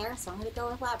choice there, so I'm going to go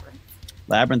with Labyrinth.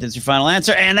 Labyrinth is your final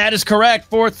answer, and that is correct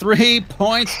for 3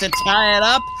 points to tie it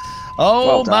up.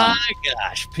 Oh, my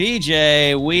gosh.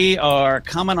 PJ, we are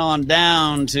coming on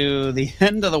down to the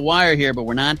end of the wire here, but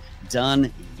we're not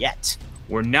done yet.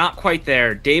 We're not quite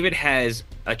there. David has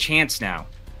a chance now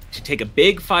to take a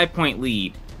big 5 point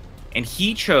lead, and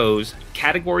he chose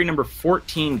category number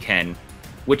 14, Ken,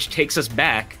 which takes us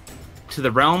back to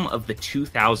the realm of the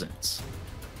 2000s.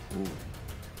 Ooh.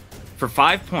 For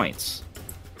 5 points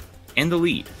and the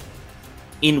lead,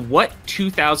 in what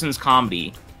 2000s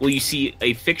comedy will you see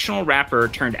a fictional rapper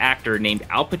turned actor named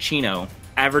Al Pacino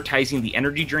advertising the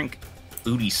energy drink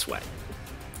Booty Sweat?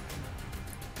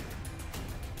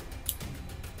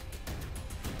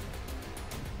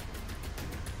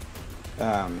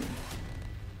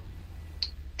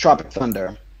 Tropic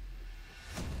Thunder.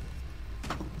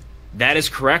 That is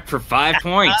correct for 5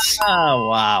 points. Oh,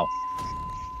 wow.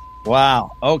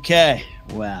 Wow. Okay.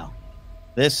 Wow.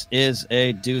 This is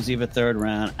a doozy of a third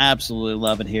round. Absolutely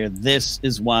love it here. This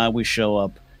is why we show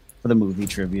up for the Movie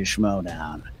Trivia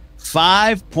Schmodown.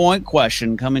 5 point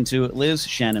question coming to Liz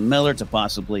Shannon Miller to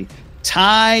possibly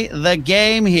tie the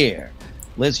game here.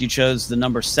 Liz, you chose the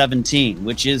number 17,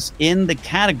 which is in the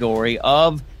category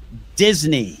of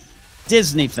Disney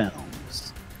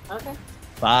films. Okay.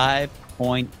 5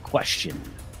 point question.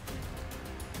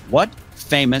 What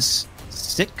famous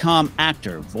sitcom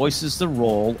actor voices the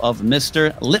role of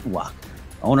Mr. Litwack,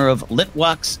 owner of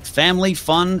Litwack's Family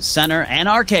Fun Center and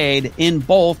Arcade in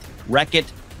both Wreck-It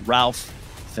Ralph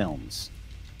films?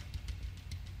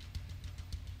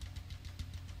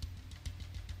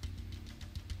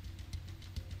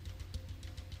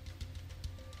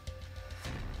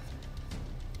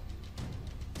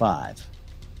 Five,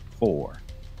 4,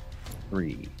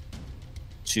 3,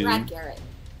 2. Brad Garrett.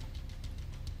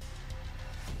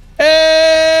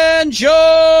 And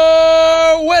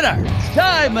your winner,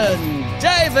 Diamond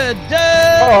David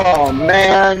Del Oh,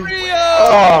 man. Rio.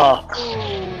 Oh.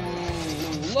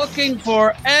 Looking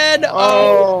for Ed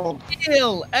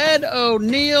O'Neill. Ed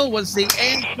O'Neill was the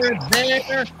answer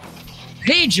there.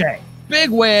 PJ,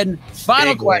 big win.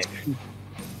 Final question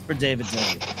for David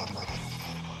Del Rio.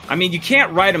 I mean, you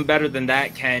can't write them better than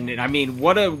that, Ken. And I mean,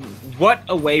 what a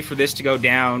way for this to go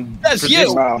down. That's for you.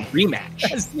 This rematch.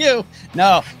 That's you.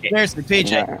 No, seriously,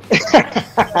 PJ.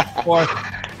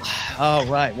 Oh,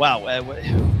 right. Wow.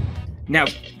 Now,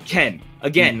 Ken,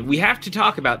 again, we have to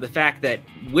talk about the fact that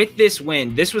with this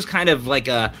win, this was kind of like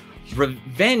a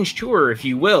revenge tour, if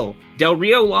you will. Del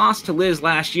Rio lost to Liz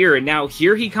last year, and now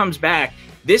here he comes back.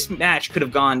 This match could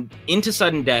have gone into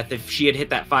sudden death if she had hit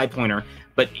that 5-pointer.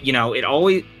 But, it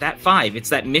always, that 5, it's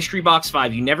that mystery box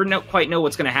 5. You never quite know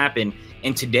what's going to happen.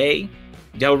 And today,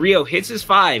 Del Rio hits his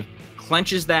 5,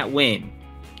 clenches that win.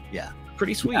 Yeah.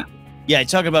 Pretty sweet. Yeah,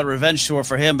 talk about revenge tour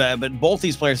for him, but both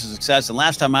these players are success. And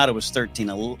last time out, it was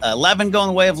 13-11 going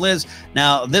the way of Liz.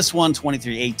 Now, this one,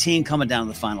 23-18, coming down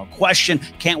to the final question.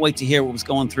 Can't wait to hear what was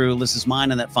going through Liz's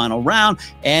mind in that final round.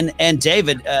 And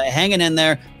David hanging in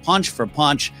there, punch for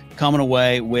punch, coming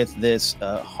away with this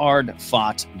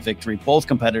hard-fought victory. Both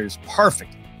competitors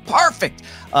perfect.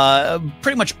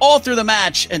 Pretty much all through the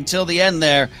match until the end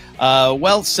there.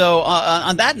 So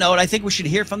on that note, I think we should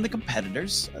hear from the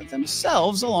competitors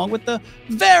themselves, along with the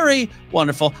very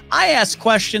wonderful I ask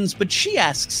questions, but she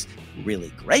asks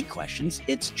really great questions.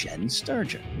 It's Jen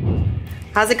Sturgeon.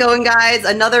 How's it going, guys?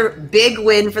 Another big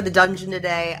win for the dungeon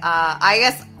today. I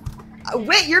guess,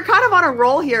 Whit, you're kind of on a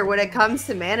roll here when it comes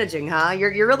to managing, huh?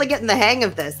 You're really getting the hang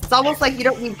of this. It's almost like you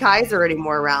don't need Kaiser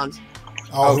anymore around.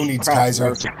 Oh, who needs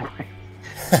Kaiser?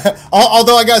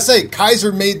 Although I gotta say,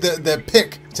 Kaiser made the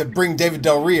pick to bring David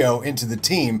Del Rio into the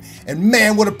team, and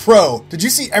man, what a pro! Did you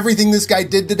see everything this guy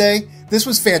did today? This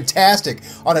was fantastic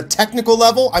on a technical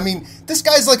level. I mean, this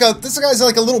guy's like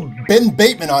a little Ben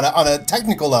Bateman on a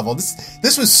technical level.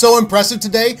 This was so impressive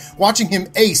today. Watching him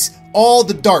ace all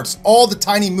the darts, all the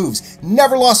tiny moves,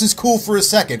 never lost his cool for a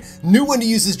second. Knew when to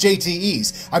use his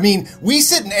JTEs. I mean, we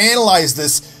sit and analyze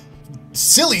this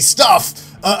silly stuff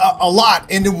a lot,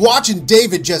 and then watching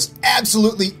David just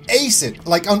absolutely ace it,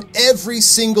 like on every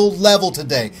single level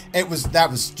today, that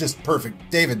was just perfect.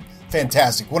 David,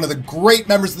 fantastic. One of the great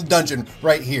members of the dungeon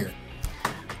right here.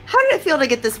 How did it feel to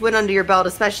get this win under your belt,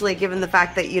 especially given the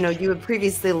fact that, you had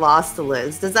previously lost to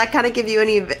Liz? Does that kind of give you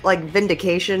any,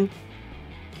 vindication?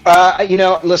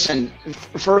 Listen,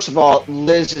 first of all,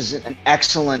 Liz is an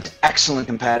excellent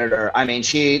competitor. I mean,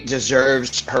 she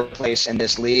deserves her place in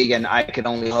this league, and I could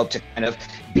only hope to kind of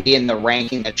be in the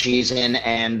ranking that she's in.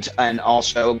 And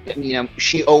also,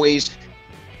 she always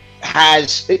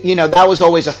has, that was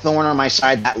always a thorn on my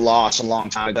side, that loss a long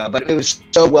time ago, but it was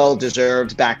so well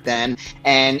deserved back then.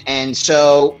 And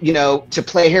so, to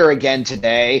play her again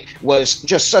today was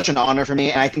just such an honor for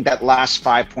me. And I think that last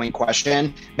 5-point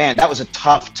question, man, that was a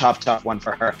tough one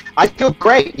for her. I feel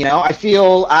great. I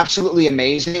feel absolutely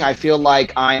amazing. I feel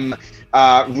like I'm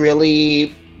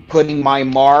really putting my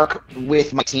mark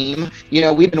with my team.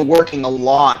 We've been working a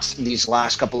lot these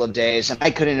last couple of days, and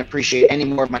I couldn't appreciate any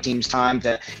more of my team's time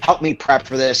to help me prep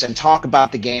for this and talk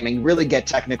about the game and really get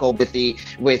technical with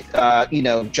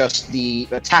just the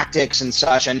tactics and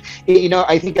such. And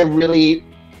I think it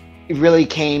really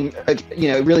came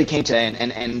today,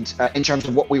 and in terms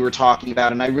of what we were talking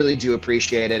about, and I really do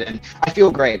appreciate it, and I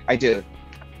feel great. I do.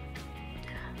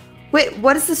 Wait,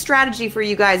 what is the strategy for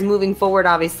you guys moving forward,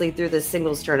 obviously, through this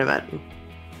singles tournament?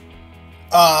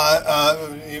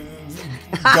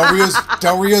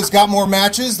 Del Rio's got more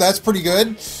matches. That's pretty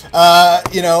good. This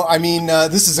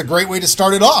is a great way to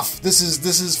start it off. This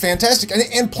is fantastic.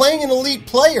 And playing an elite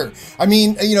player. I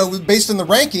mean, based on the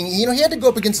ranking, he had to go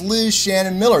up against Liz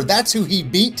Shannon Miller. That's who he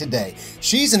beat today.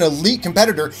 She's an elite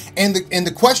competitor, and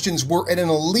the questions were at an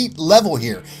elite level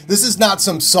here. This is not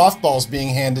some softballs being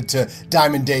handed to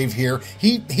Diamond Dave here.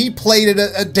 He played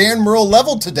at a Dan Murrell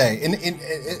level today, in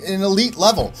an elite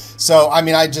level. So, I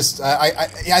mean, I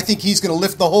think he's going to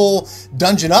lift the whole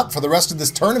dungeon up for the rest of this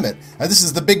tournament. This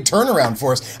is the big turnaround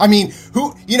for us. I mean,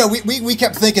 we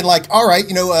kept thinking like, all right,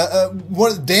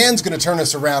 Dan's going to turn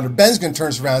us around, or Ben's going to turn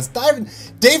us around.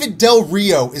 David Del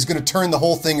Rio is going to turn the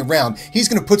whole thing around. He's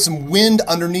going to put some wind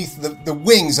underneath the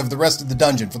wings of the rest of the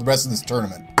dungeon for the rest of this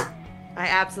tournament. I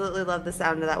absolutely love the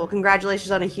sound of that. Well,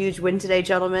 congratulations on a huge win today,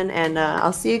 gentlemen, and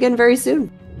I'll see you again very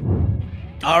soon.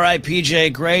 All right,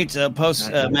 PJ, great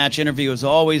post-match interview as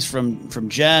always from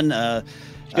Jen.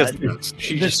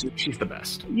 She's the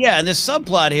best. Yeah, and this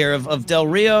subplot here of Del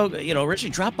Rio,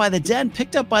 originally dropped by the Den,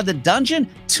 picked up by the Dungeon,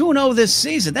 2-0 this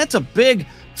season. That's a big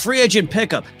free agent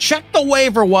pickup. Check the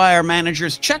waiver wire,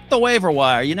 managers. Check the waiver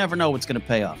wire. You never know what's going to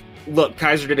pay off. Look,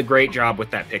 Kaiser did a great job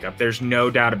with that pickup. There's no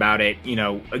doubt about it.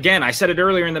 Again, I said it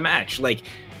earlier in the match. Like,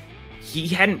 he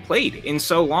hadn't played in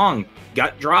so long,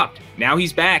 got dropped. Now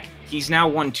he's back. He's now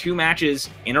won 2 matches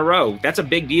in a row. That's a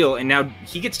big deal. And now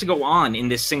he gets to go on in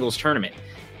this singles tournament.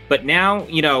 But now,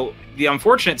 the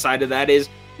unfortunate side of that is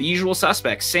the usual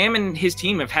suspects. Sam and his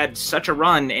team have had such a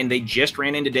run, and they just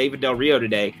ran into David Del Rio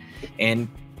today. And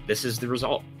this is the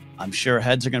result. I'm sure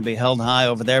heads are going to be held high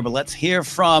over there. But let's hear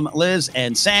from Liz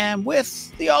and Sam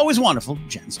with the always wonderful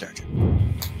Jen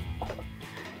Sturgeon.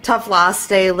 Tough loss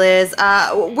today, Liz.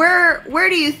 Where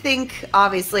do you think,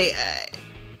 obviously,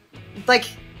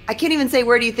 I can't even say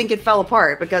where do you think it fell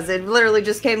apart because it literally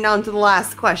just came down to the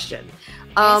last question.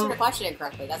 Answer the question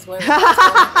incorrectly. That's where.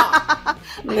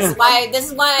 This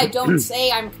is why I don't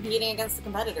say I'm competing against the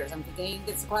competitors. I'm competing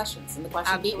against the questions, and the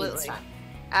question beat me this time.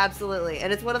 Absolutely,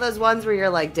 and it's one of those ones where you're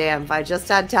like, "Damn, if I just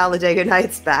had Talladega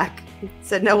Nights back,"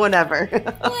 said no one ever.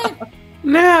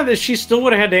 Nah, she still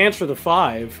would have had to answer the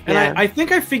 5, and I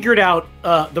think I figured out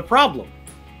the problem.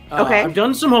 Okay, I've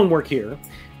done some homework here,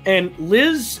 and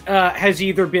Liz has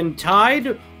either been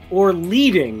tied or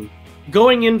leading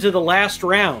going into the last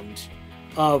round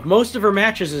of most of her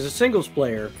matches as a singles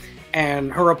player,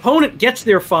 and her opponent gets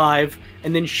their 5,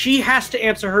 and then she has to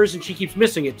answer hers, and she keeps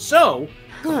missing it. So,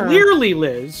 clearly,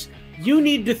 Liz, you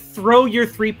need to throw your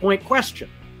 3-point question.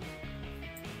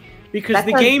 Because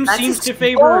the game seems to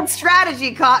favor... Bold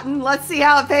strategy, Cotton. Let's see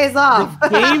how it pays off. The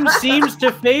game seems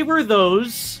to favor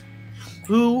those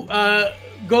who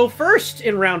go first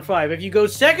in round 5. If you go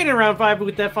second in round 5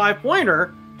 with that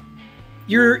 5-pointer,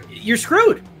 you're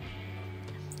screwed.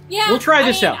 Yeah, we'll try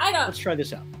this out. Let's try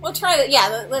this out. We'll try that.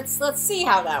 Yeah, let's see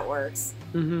how that works.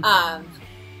 Mm-hmm.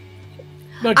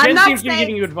 No, Jen seems to be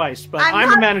giving you advice, but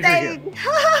I'm the manager here.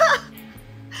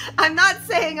 I'm not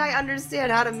saying I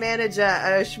understand how to manage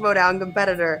a Schmoedown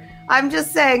competitor. I'm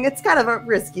just saying it's kind of a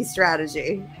risky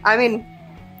strategy. I mean,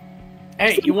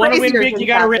 hey, you want to win big, you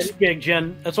got to risk big,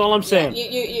 Jen. That's all I'm saying.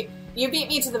 You beat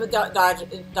me to the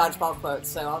dodgeball quote,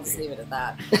 so I'll just leave it at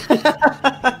that.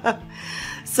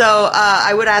 So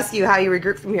I would ask you how you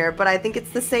regroup from here, but I think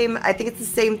it's the same. I think it's the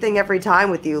same thing every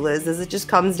time with you, Liz. Is it just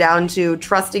comes down to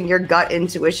trusting your gut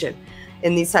intuition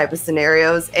in these type of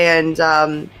scenarios,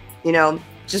 and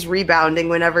just rebounding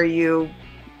whenever you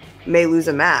may lose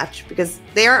a match because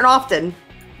they aren't often.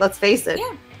 Let's face it.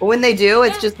 Yeah. But when they do,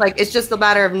 it's just a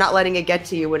matter of not letting it get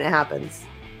to you when it happens.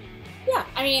 Yeah,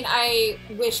 I mean, I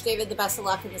wish David the best of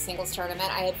luck in the singles tournament.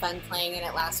 I had fun playing in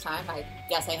it last time. I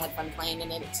guess I had fun playing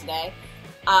in it today.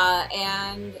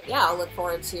 And yeah, I'll look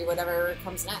forward to whatever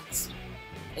comes next.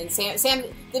 And Sam,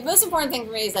 the most important thing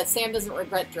for me is that Sam doesn't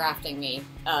regret drafting me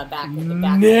back.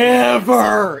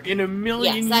 Never in a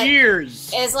million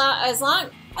years. As long as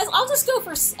I'll just go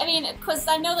for. I mean, because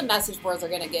I know the message boards are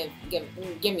going to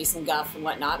give me some guff and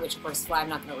whatnot, which of course is why I'm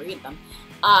not going to read them.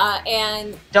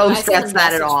 And don't stress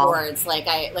that at all. Boards,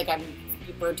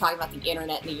 we're talking about the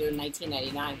internet in the year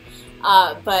 1999.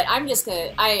 But I'm just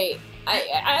gonna. I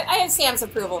have Sam's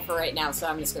approval for right now, so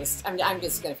I'm just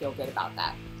gonna feel good about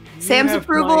that. Sam's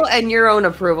approval and your own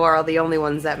approval are the only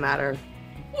ones that matter.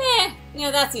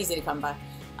 That's easy to come by.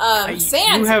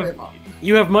 Sam's approval.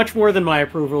 You have much more than my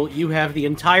approval. You have the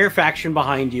entire faction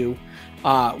behind you.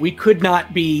 We could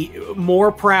not be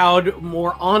more proud,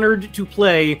 more honored to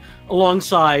play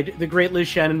alongside the great Liz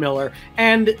Shannon Miller.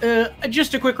 And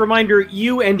just a quick reminder,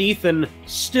 you and Ethan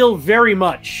still very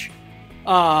much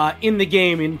in the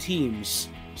game in teams.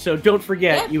 So don't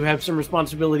forget, you have some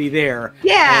responsibility there.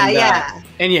 Yeah.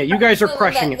 And you guys are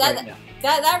crushing it right now.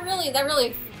 That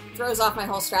really throws off my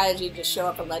whole strategy to show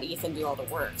up and let Ethan do all the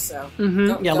work. So a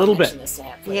little bit. This to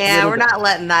him, we're not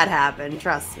letting that happen.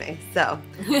 Trust me. So,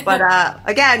 but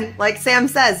again, like Sam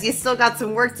says, you still got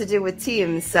some work to do with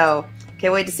teams. So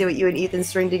can't wait to see what you and Ethan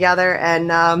string together. And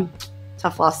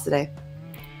tough loss today.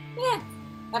 Yeah,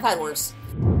 I've had worse.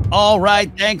 All right.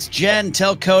 Thanks, Jen.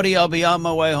 Tell Cody I'll be on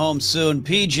my way home soon.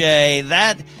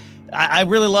 PJ, I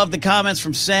really love the comments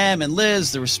from Sam and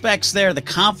Liz. The respect's there. The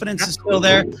confidence is still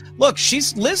there. Look,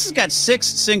 Liz has got 6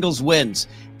 singles wins.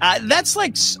 That's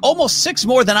like almost 6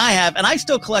 more than I have, and I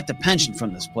still collect a pension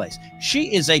from this place.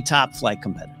 She is a top-flight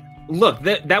competitor. Look,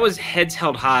 that was heads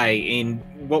held high in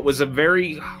what was a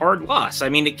very hard loss. I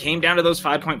mean, it came down to those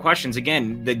 5-point questions.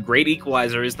 Again, the great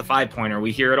equalizer is the 5-pointer.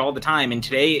 We hear it all the time, and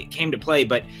today it came to play,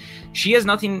 but she has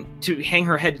nothing to hang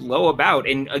her head low about.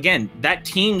 And again, that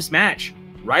team's match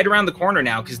right around the corner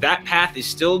now, because that path is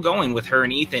still going with her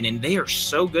and Ethan, and they are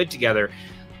so good together.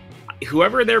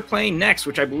 Whoever they're playing next,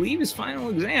 which I believe is Final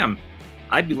Exam,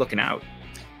 I'd be looking out.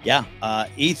 Yeah,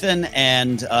 Ethan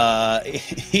and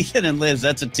Liz,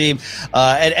 that's a team.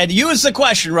 And you as the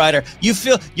question writer, you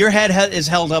feel your head is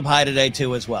held up high today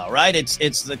too as well, right?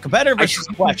 It's the competitor versus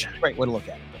the question. Great way to look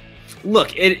at it.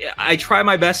 Look, I try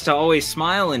my best to always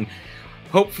smile and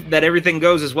hope that everything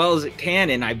goes as well as it can,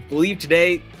 and I believe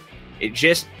today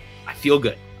I feel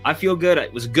good. I feel good.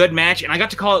 It was a good match, and I got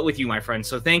to call it with you, my friend,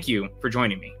 so thank you for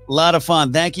joining me. A lot of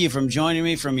fun. Thank you for joining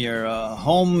me from your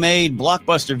homemade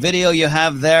blockbuster video you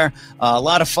have there. A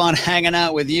lot of fun hanging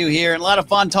out with you here, and a lot of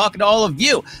fun talking to all of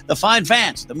you, the fine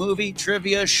fans, the movie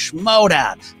trivia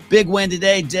Schmoedown. Big win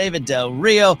today, David Del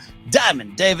Rio.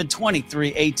 Diamond David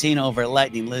 2318 over at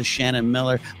Lightning Liz Shannon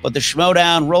Miller. But the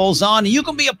Schmodown rolls on. You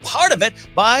can be a part of it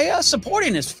by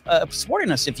supporting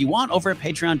us if you want over at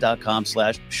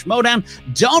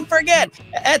patreon.com/Schmodown. Don't forget,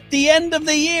 at the end of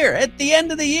the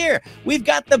year, we've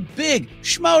got the big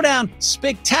Schmodown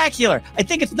Spectacular. I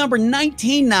think it's number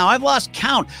 19 now. I've lost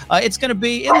count. It's going to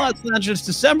be in Los Angeles,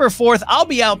 December 4th. I'll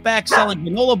be out back selling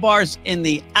granola bars in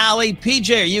the alley.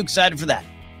 PJ, are you excited for that?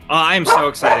 I'm so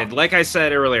excited. Like I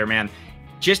said earlier, man,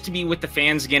 just to be with the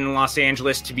fans again in Los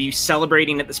Angeles, to be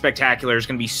celebrating at the Spectacular is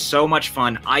going to be so much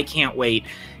fun. I can't wait.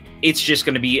 It's just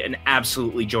going to be an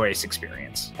absolutely joyous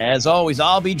experience. As always,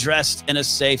 I'll be dressed in a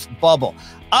safe bubble.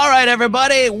 All right,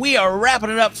 everybody, we are wrapping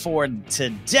it up for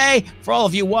today. For all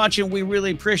of you watching, we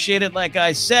really appreciate it. Like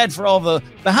I said, for all the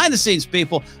behind-the-scenes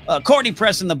people, Courtney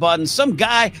pressing the button, some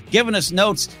guy giving us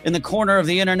notes in the corner of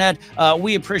the internet.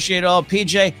 We appreciate it all.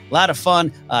 PJ, a lot of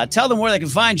fun. Tell them where they can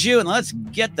find you, and let's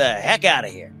get the heck out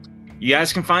of here. You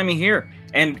guys can find me here.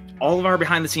 And all of our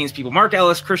behind-the-scenes people, Mark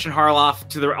Ellis, Christian Harloff,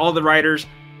 to all the writers,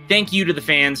 thank you to the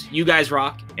fans. You guys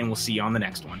rock, and we'll see you on the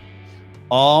next one.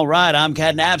 All right, I'm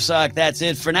Kat Knapsack. That's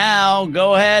it for now.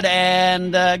 Go ahead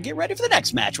and get ready for the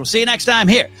next match. We'll see you next time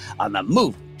here on the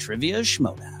Movie Trivia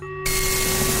Schmodown.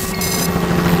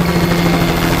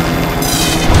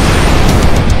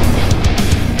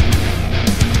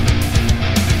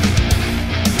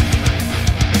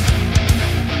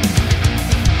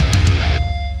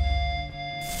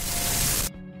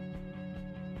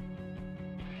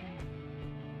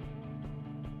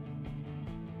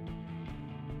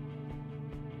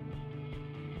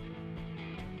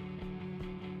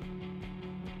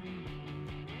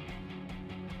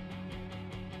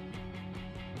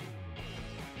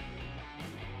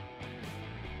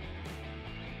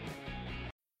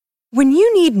 When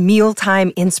you need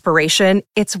mealtime inspiration,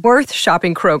 it's worth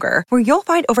shopping Kroger, where you'll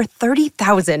find over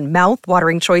 30,000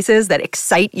 mouth-watering choices that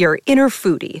excite your inner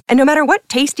foodie. And no matter what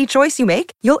tasty choice you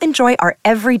make, you'll enjoy our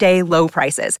everyday low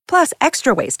prices, plus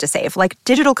extra ways to save, like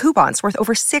digital coupons worth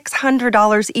over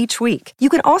 $600 each week. You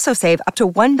can also save up to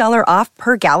 $1 off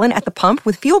per gallon at the pump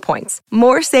with fuel points.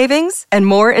 More savings and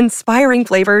more inspiring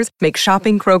flavors make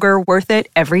shopping Kroger worth it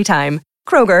every time.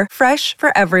 Kroger, fresh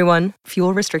for everyone.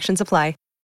 Fuel restrictions apply.